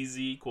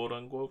easy, quote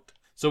unquote?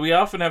 So we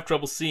often have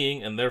trouble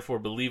seeing and therefore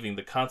believing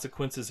the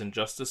consequences and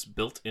justice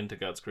built into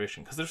God's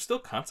creation, because there's still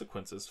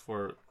consequences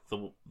for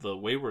the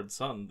wayward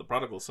son, the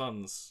prodigal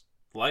son's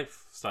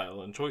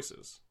lifestyle and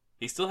choices.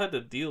 He still had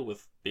to deal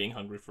with being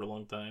hungry for a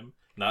long time,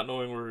 not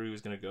knowing where he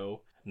was going to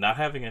go, not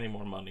having any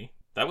more money.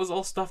 That was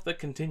all stuff that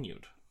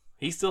continued.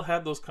 He still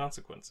had those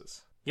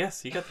consequences.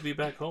 Yes, he got to be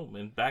back home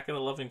and back in a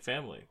loving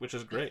family, which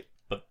is great.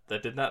 But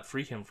that did not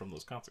free him from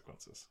those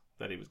consequences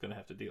that he was going to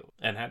have to deal with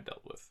and had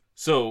dealt with.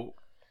 So,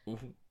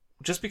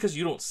 just because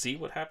you don't see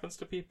what happens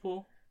to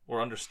people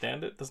or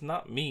understand it does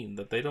not mean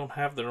that they don't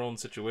have their own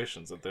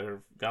situations that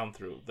they've gone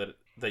through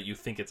that you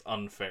think it's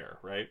unfair,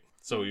 right?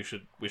 So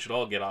we should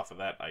all get off of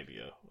that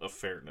idea of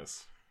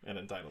fairness and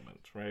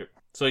entitlement, right?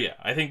 So yeah,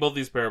 I think both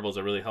these parables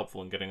are really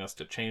helpful in getting us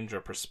to change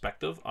our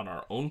perspective on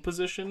our own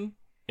position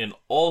in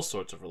all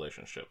sorts of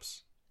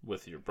relationships.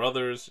 With your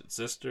brothers,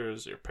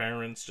 sisters, your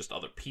parents, just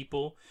other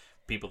people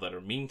that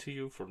are mean to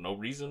you for no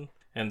reason.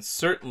 And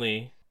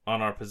certainly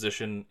on our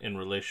position in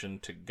relation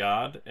to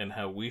God and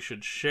how we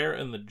should share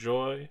in the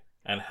joy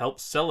and help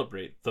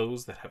celebrate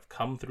those that have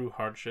come through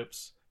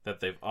hardships that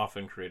they've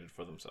often created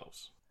for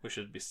themselves. We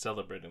should be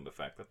celebrating the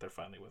fact that they're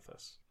finally with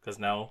us.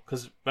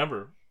 Because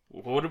remember,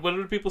 what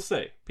did people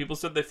say? People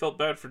said they felt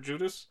bad for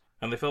Judas,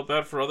 and they felt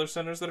bad for other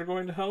sinners that are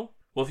going to hell.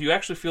 Well, if you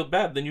actually feel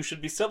bad, then you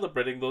should be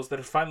celebrating those that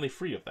are finally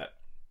free of that.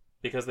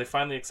 Because they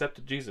finally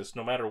accepted Jesus,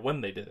 no matter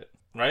when they did it.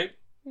 Right?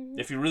 Mm-hmm.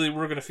 If you really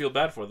were going to feel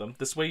bad for them,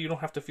 this way you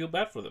don't have to feel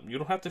bad for them. You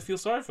don't have to feel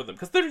sorry for them,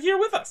 because they're here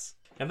with us.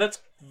 And that's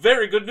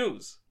very good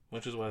news.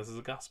 Which is why this is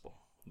the gospel.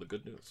 The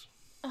good news.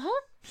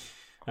 Uh-huh.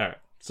 Alright.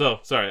 So,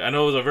 sorry. I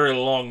know it was a very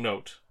long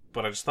note,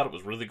 but I just thought it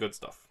was really good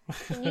stuff.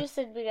 And you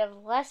said we'd have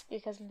less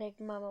because Big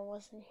Mama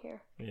wasn't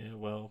here. Yeah,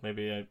 well,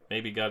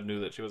 maybe God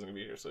knew that she wasn't going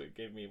to be here, so he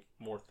gave me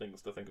more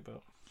things to think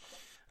about.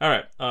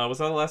 Alright, was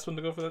that the last one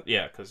to go for that?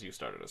 Yeah, because you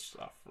started us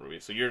off, Ruby.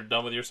 So you're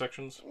done with your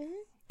sections?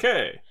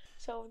 Okay.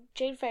 So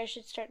Jane Fair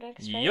should start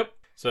next, right? Yep.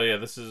 So yeah,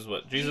 this is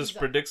what? Jesus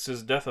predicts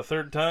his death a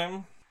third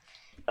time?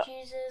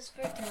 Jesus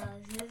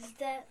foretells his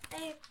death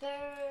a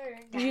third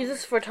time.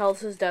 Jesus foretells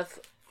his death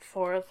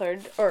for a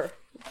third, or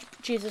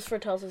Jesus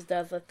foretells his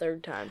death a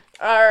third time.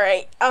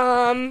 Alright,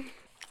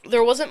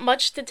 there wasn't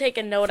much to take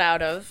a note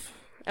out of,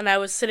 and I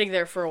was sitting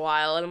there for a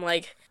while, and I'm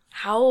like,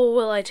 how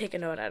will I take a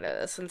note out of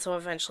this? And so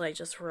eventually I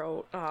just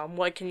wrote,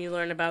 what can you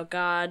learn about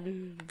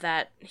God?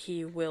 That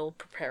he will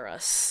prepare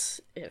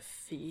us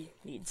if he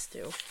needs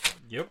to.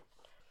 Yep.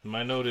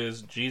 My note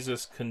is,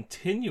 Jesus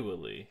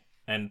continually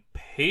and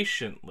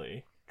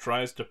patiently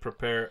tries to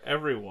prepare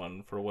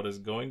everyone for what is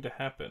going to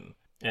happen,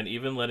 and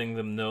even letting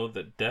them know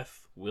that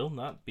death will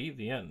not be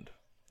the end.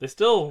 They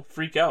still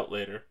freak out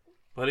later,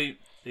 but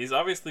he's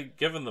obviously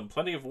given them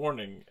plenty of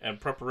warning and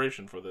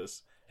preparation for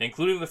this,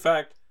 including the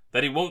fact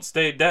that he won't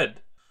stay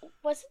dead.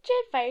 Wasn't Jan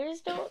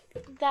Fire's note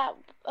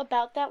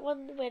about that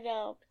one when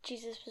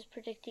Jesus was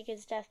predicting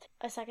his death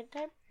a second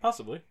time?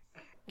 Possibly.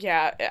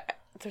 Yeah,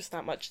 there's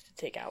not much to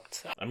take out.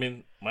 So. I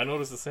mean, my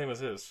note is the same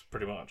as his,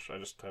 pretty much. I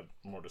just had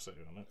more to say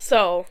on it.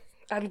 So,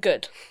 I'm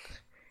good.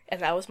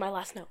 And that was my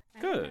last note.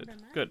 Good.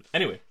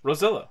 Anyway,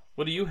 Rosella,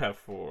 what do you have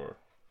for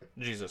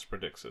Jesus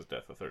predicts his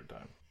death a third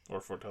time?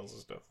 Or foretells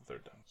his death a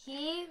third time?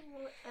 He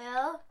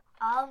will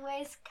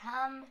always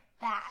come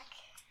back.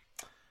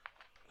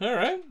 All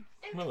right.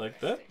 I like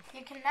that.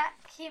 You cannot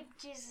keep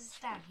Jesus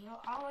down. He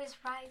will always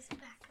rise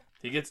back up.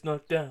 He gets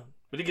knocked down,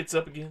 but he gets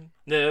up again.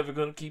 Never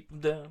gonna keep him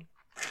down.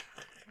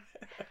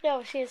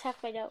 No, she has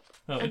half my note.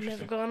 Oh, I'm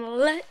never gonna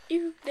let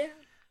you down.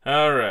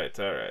 All right.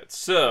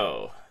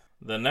 So,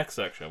 the next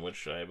section,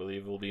 which I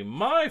believe will be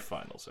my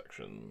final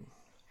section.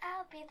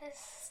 I'll be the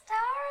star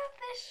of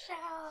the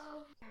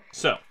show.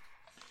 So,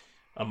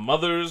 a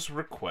mother's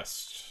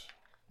request,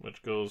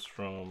 which goes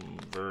from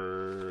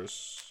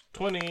verse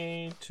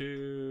 20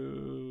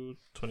 to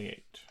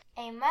 28.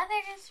 A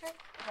mother's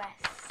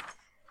request.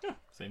 Yeah,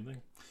 same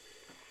thing.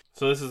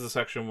 So this is the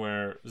section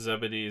where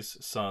Zebedee's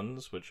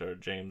sons, which are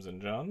James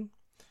and John,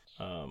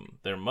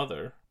 their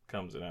mother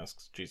comes and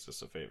asks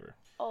Jesus a favor.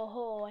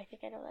 Oh, I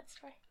think I know that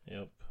story.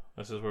 Yep.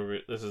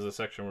 This is a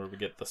section where we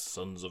get the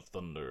Sons of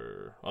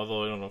Thunder.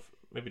 Although I don't know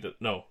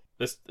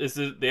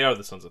if they are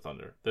the Sons of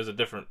Thunder. There's a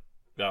different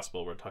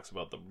gospel where it talks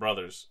about the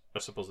brothers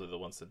are supposedly the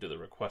ones that do the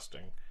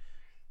requesting,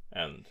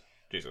 and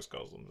Jesus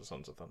calls them the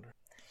Sons of Thunder.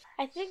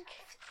 I think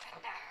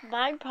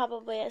mine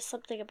probably has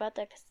something about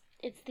that because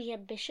it's the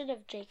ambition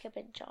of Jacob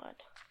and John.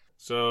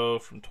 So,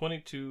 from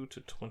 22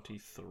 to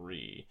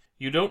 23.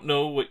 You don't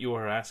know what you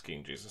are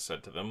asking, Jesus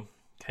said to them.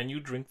 Can you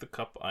drink the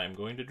cup I am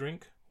going to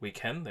drink? We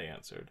can, they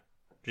answered.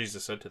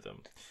 Jesus said to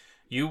them,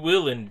 You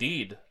will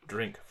indeed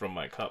drink from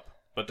my cup,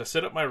 but to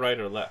sit at my right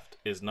or left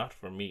is not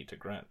for me to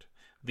grant.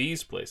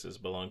 These places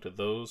belong to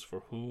those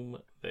for whom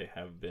they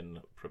have been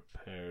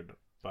prepared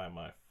by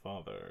my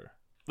Father.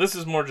 This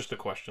is more just a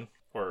question,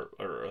 or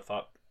a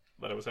thought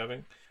that I was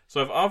having.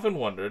 So I've often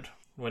wondered,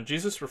 when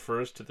Jesus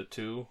refers to the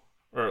two,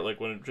 or like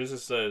when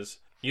Jesus says,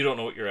 you don't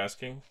know what you're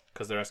asking,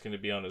 because they're asking to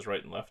be on his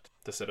right and left,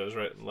 to sit at his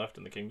right and left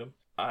in the kingdom.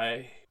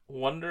 I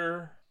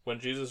wonder when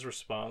Jesus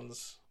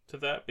responds to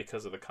that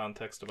because of the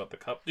context about the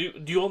cup. Do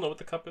you all know what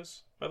the cup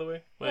is, by the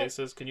way? When he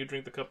says, can you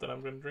drink the cup that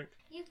I'm going to drink?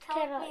 You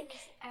told me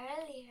this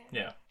earlier.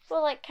 Yeah.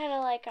 Well, kind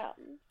of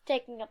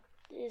taking up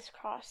his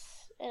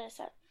cross, in a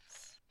sense.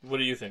 What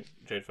do you think,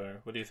 Jadefire?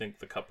 What do you think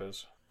the cup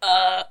is?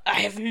 I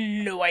have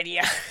no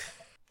idea.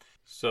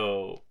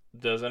 So,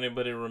 does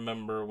anybody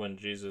remember when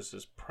Jesus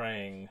is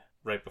praying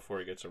right before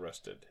he gets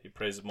arrested? He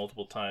prays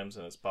multiple times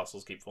and his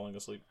apostles keep falling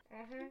asleep.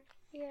 Mm-hmm.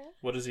 Yeah.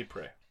 What does he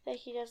pray? That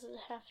he doesn't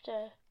have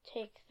to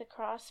take the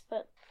cross,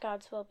 but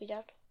God's will be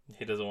done.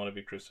 He doesn't want to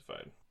be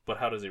crucified. But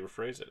how does he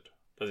rephrase it?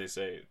 Does he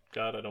say,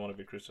 God, I don't want to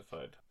be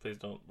crucified. Please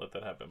don't let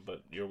that happen,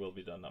 but your will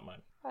be done, not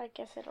mine. I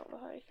guess I don't know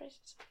how he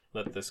phrases it.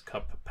 Let this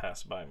cup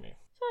pass by me.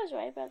 So I was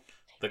right about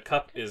The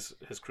cup is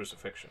his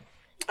crucifixion.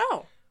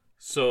 Oh.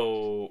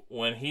 So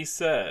when he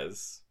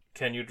says,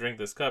 can you drink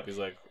this cup? He's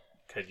like,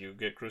 can you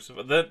get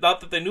crucified?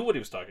 Not that they knew what he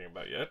was talking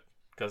about yet,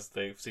 because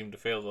they seemed to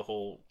fail the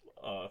whole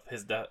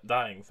his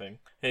dying thing.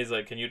 And he's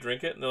like, can you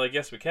drink it? And they're like,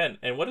 yes, we can.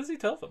 And what does he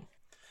tell them?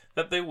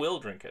 That they will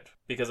drink it.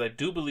 Because I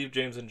do believe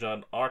James and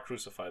John are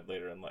crucified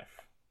later in life.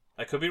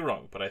 I could be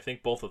wrong, but I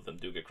think both of them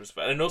do get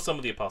crucified. I know some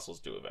of the apostles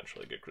do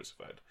eventually get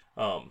crucified.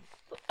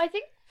 I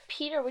think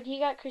Peter, when he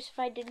got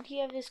crucified, didn't he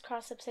have his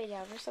cross upside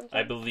down or something?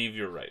 I believe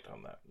you're right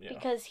on that. Yeah.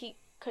 Because he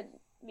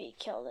couldn't be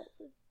killed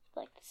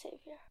like the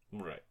Savior.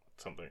 Right.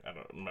 Something. I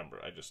don't remember.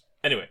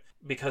 Anyway,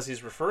 because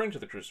he's referring to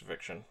the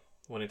crucifixion,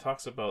 when he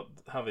talks about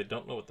how they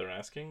don't know what they're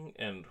asking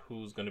and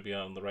who's going to be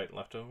on the right and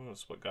left of him,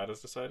 is what God has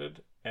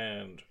decided.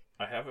 And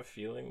I have a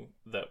feeling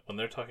that when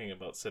they're talking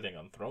about sitting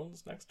on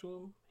thrones next to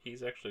him,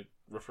 he's actually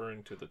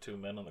referring to the two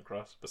men on the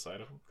cross beside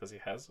him, because he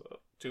has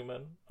two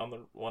men,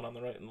 one on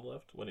the right and the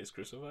left, when he's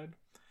crucified.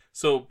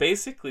 So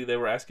basically, they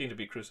were asking to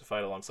be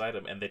crucified alongside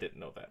him, and they didn't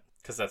know that,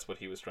 because that's what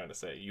he was trying to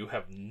say. You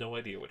have no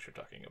idea what you're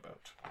talking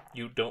about.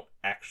 You don't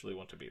actually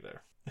want to be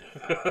there.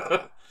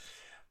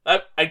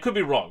 I could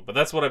be wrong, but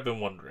that's what I've been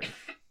wondering,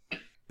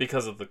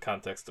 because of the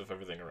context of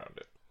everything around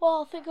it. Well,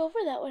 I'll think over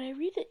that when I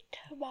read it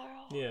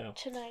tomorrow. Yeah.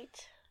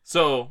 Tonight.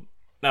 So,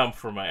 now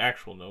for my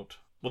actual note.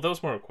 Well, that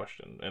was more a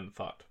question and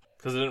thought,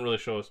 because it didn't really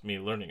show us me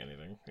learning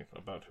anything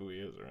about who he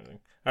is or anything.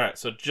 Alright,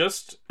 so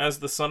just as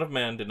the Son of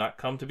Man did not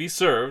come to be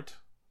served,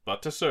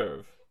 but to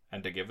serve,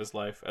 and to give his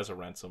life as a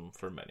ransom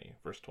for many.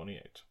 Verse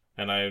 28.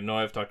 And I know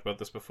I've talked about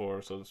this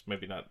before, so it's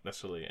maybe not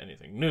necessarily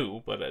anything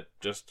new, but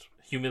just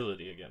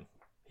humility again.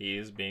 He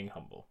is being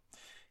humble.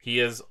 He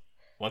is,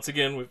 once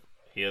again,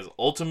 he has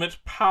ultimate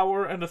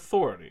power and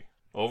authority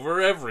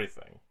over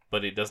everything,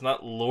 but he does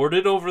not lord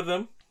it over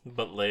them,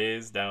 but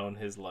lays down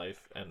his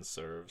life and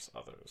serves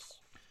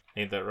others.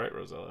 Ain't that right,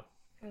 Rosella?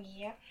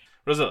 Yep.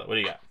 Rosella, what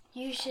do you got?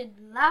 You should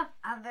love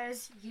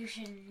others. You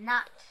should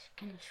not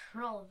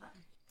control them.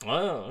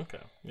 Oh, okay.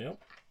 Yep.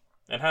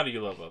 And how do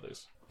you love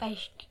others? By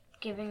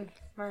giving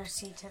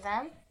mercy to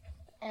them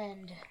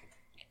and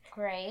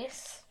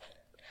grace.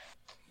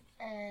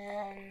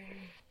 And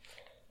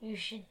you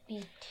should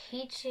be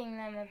teaching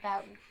them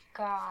about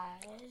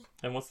God.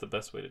 And what's the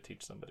best way to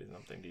teach somebody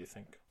something, do you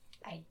think?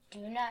 I do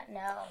not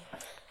know.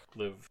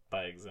 Live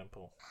by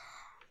example.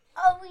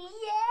 Oh,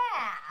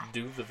 yeah!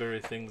 Do the very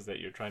things that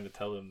you're trying to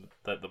tell them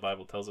that the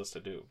Bible tells us to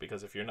do.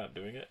 Because if you're not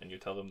doing it and you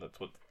tell them that's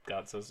what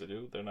God says to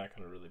do, they're not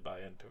going to really buy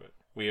into it.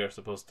 We are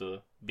supposed to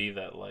be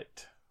that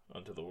light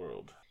unto the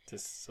world,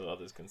 just so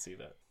others can see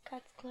that.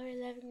 God's glory,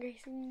 love, and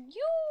grace in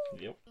you.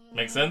 Yep.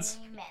 Make sense?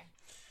 Amen.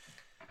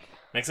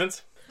 Make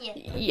sense? Yeah.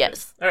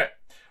 Yes. Alright.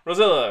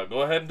 Rosella,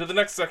 go ahead into the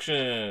next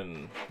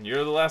section.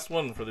 You're the last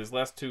one for these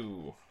last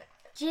two.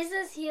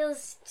 Jesus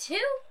heals 2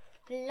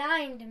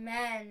 blind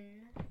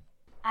men.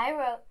 I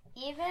wrote,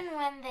 even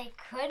when they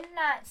could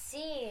not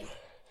see,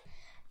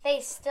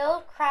 they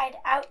still cried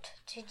out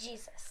to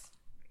Jesus.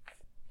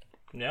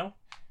 Yeah?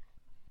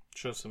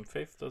 Shows some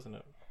faith, doesn't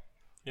it?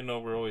 You know,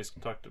 we're always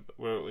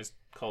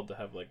called to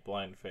have like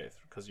blind faith,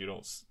 because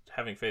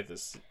having faith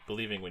is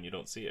believing when you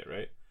don't see it,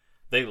 right?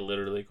 They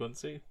literally couldn't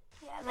see.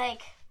 Yeah,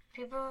 like,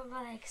 people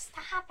were like,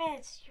 stop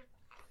it.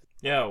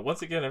 Yeah,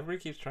 once again, everybody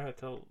keeps trying to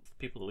tell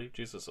people to leave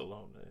Jesus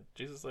alone.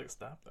 Jesus, like,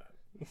 stop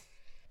that.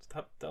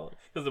 Stop telling.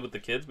 Because with the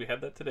kids, we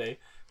had that today.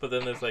 But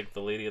then there's, like,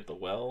 the lady at the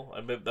well.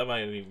 I mean, that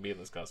might even be in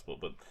this gospel,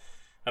 but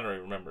I don't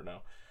even remember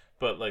now.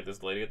 But, like,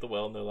 this lady at the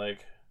well, and they're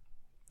like,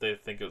 they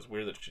think it was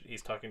weird that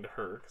he's talking to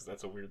her, because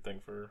that's a weird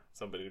thing for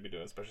somebody to be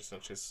doing, especially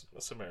since she's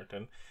a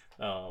Samaritan.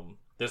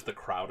 There's the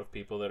crowd of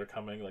people that are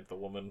coming, like the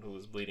woman who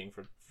was bleeding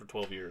for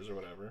 12 years or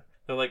whatever.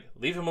 They're like,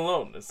 leave him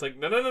alone. It's like,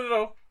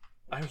 no.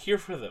 I'm here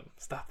for them.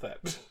 Stop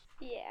that.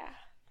 Yeah.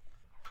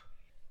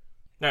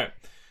 Alright.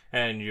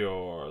 And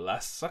your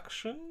last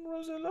section,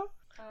 Rosella?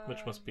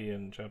 Which must be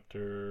in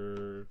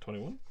chapter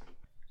 21?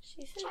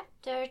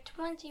 Chapter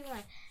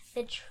 21.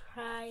 The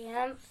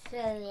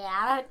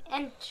triumphant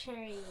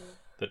entry.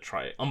 The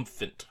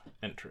triumphant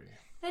entry.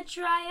 The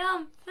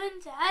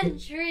triumphant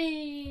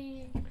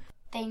entry.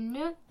 They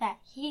knew that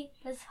he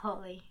was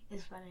holy,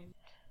 is what I mean.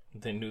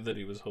 They knew that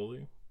he was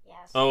holy?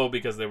 Yes. Oh,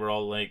 because they were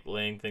all like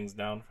laying things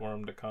down for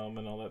him to come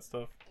and all that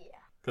stuff? Yeah.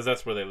 Because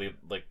that's where they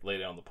lay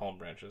down the palm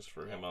branches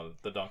for him on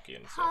the donkey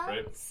and stuff,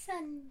 right? On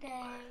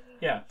Sunday.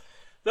 Yeah.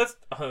 That's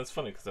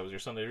funny because that was your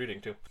Sunday reading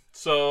too.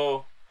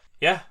 So,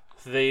 yeah,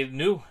 they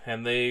knew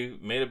and they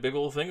made a big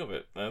old thing of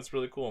it. That's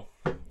really cool.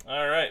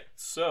 All right,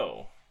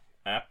 so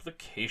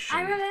application.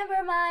 I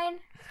remember mine.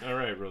 All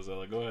right,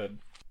 Rosella, go ahead.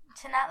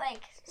 To not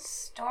like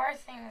store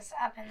things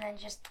up and then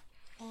just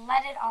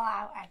let it all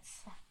out at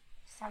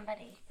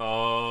somebody.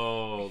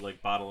 Oh,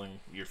 like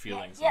bottling your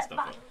feelings Yeah, and stuff.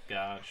 bottling.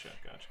 Gotcha.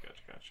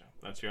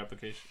 That's your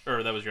application,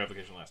 or that was your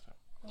application last time.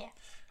 Yeah.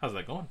 How's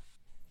that going?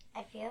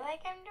 I feel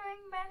like I'm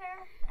doing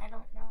better. I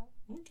don't know.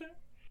 Okay.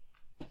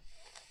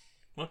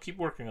 Well, keep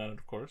working on it,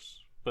 of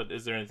course. But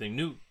is there anything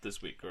new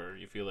this week, or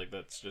you feel like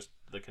that's just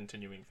the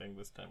continuing thing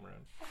this time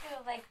around? I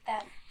feel like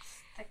that's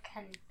the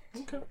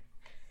Okay.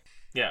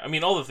 Yeah, I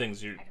mean all the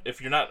things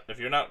if you're not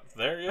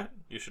there yet,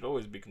 you should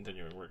always be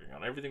continuing working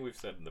on everything we've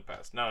said in the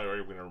past. Now, are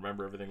you going to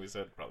remember everything we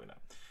said? Probably not.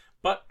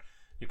 But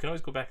you can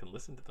always go back and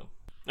listen to them.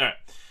 All right.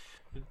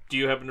 Do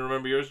you happen to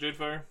remember yours,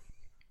 Jadefire?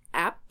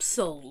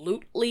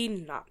 Absolutely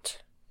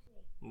not.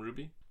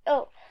 Ruby?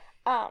 Oh,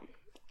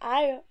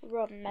 I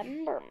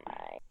remember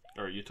mine.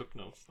 Or you took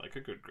notes like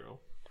a good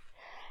girl.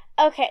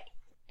 Okay,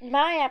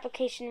 my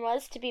application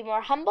was to be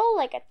more humble,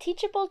 like a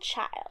teachable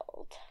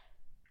child.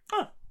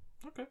 Oh,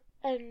 okay.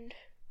 And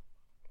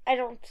I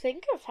don't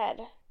think I've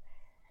had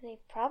any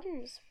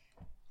problems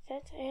with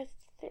that, I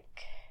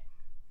think.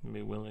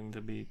 Be willing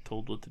to be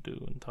told what to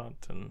do and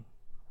taught and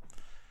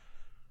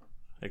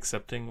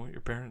accepting what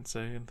your parents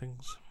say and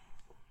things.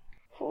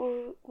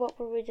 What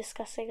were we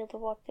discussing on the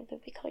walk that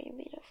made me call you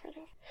Mina,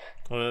 Fredo?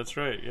 Oh, that's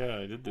right. Yeah,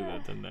 I did do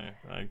that, didn't I?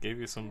 I gave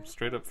you some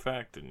straight up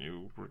fact and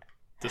you were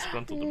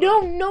disgruntled about it.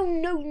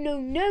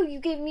 No, you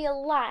gave me a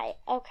lie.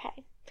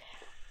 Okay.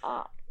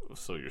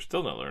 So you're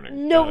still not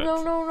learning.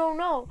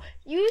 No.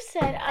 You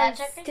said I'm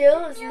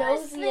still as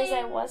nosy as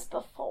I was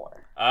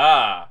before.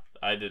 Ah,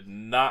 I did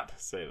not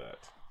say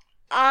that.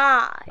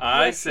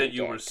 I Yes, said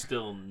you did. were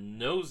still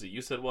nosy.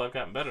 You said, well, I've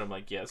gotten better. I'm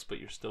like, yes, but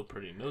you're still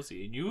pretty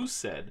nosy. And you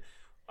said,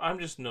 I'm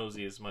just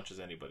nosy as much as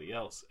anybody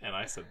else. And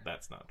I said,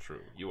 that's not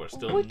true. You are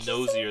still What'd you say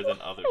nosier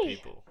than other why?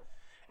 people.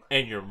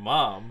 And your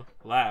mom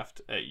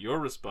laughed at your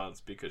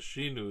response because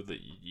she knew that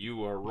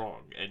you are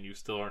wrong and you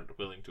still aren't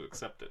willing to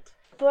accept it.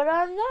 But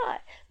I'm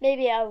not.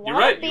 Maybe I want to You're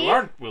right, be. you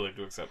aren't willing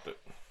to accept it.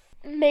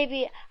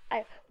 Maybe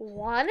I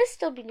want to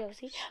still be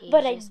nosy,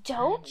 but I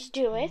don't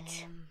do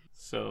it.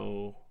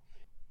 So,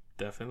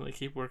 definitely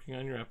keep working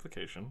on your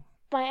application.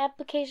 My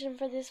application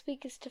for this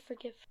week is to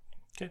forgive.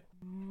 Okay.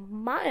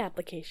 My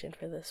application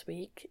for this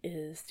week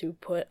is to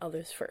put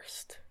others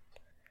first.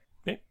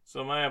 Okay.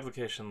 So my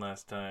application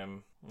last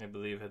time, I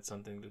believe, had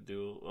something to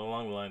do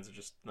along the lines of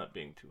just not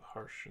being too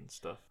harsh and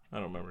stuff. I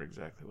don't remember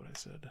exactly what I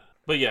said.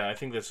 But yeah, I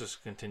think that's just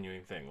a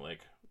continuing thing. Like,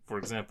 for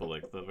example,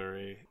 like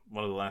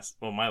my last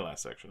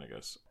section, I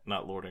guess,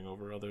 not lording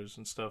over others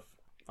and stuff.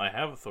 I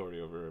have authority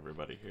over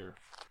everybody here,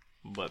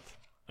 but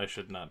I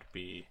should not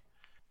be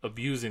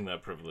abusing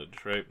that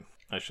privilege, right?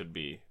 I should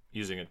be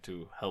using it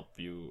to help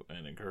you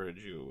and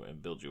encourage you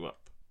and build you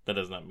up. That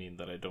does not mean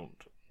that I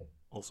don't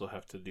also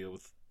have to deal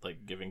with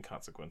like giving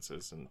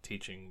consequences and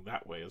teaching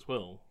that way as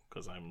well,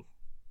 because I'm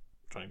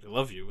trying to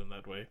love you in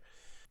that way,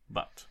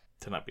 but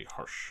to not be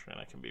harsh, and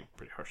I can be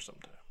pretty harsh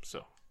sometimes.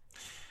 So,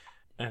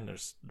 and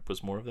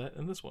was more of that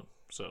in this one,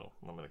 so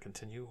I'm going to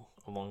continue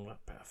along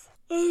that path.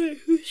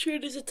 Whose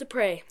turn is it to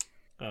pray?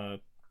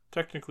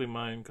 Technically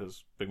mine,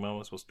 because Big Mama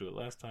was supposed to do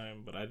it last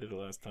time, but I did it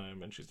last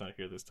time, and she's not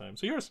here this time,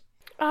 so yours.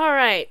 All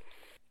right.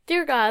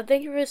 Dear God,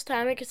 thank you for this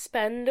time I could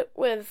spend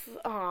with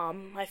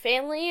my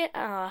family,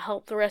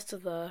 help the rest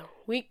of the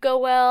week go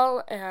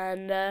well,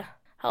 and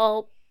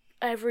help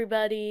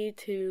everybody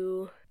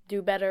to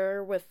do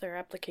better with their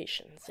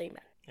applications.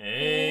 Amen.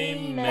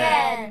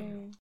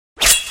 Amen.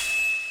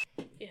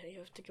 Yeah, you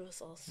have to give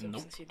us all a sip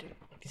Nope.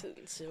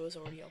 since it was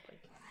already open.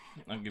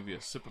 I'll give you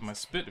a sip of my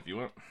spit if you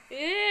want.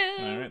 Yeah.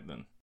 Alright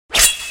then.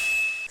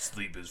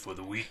 Sleep is for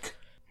the weak.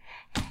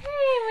 Hey,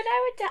 what I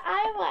went to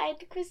Iowa. I had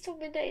to quiz till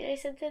midnight, and I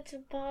sent that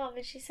to Mom,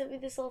 and she sent me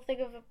this little thing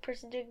of a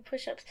person doing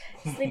push-ups.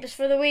 Sleep is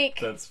for the weak.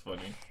 That's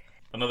funny.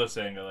 Another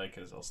saying I like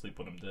is, I'll sleep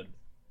when I'm dead.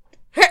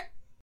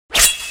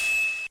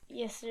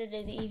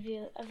 Yesterday,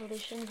 the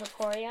evolution of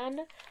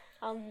Vaporeon,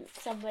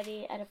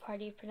 somebody at a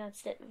party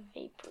pronounced it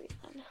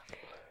Vaporeon.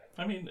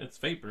 I mean, it's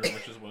vapor,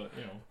 which is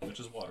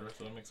water,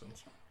 so that makes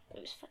sense.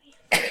 It was funny.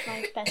 It was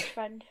my best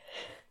friend.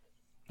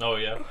 Oh,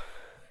 yeah.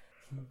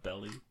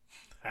 Belly.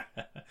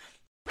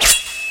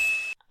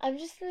 I'm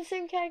just in the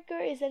same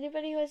category as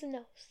anybody who has a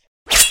nose.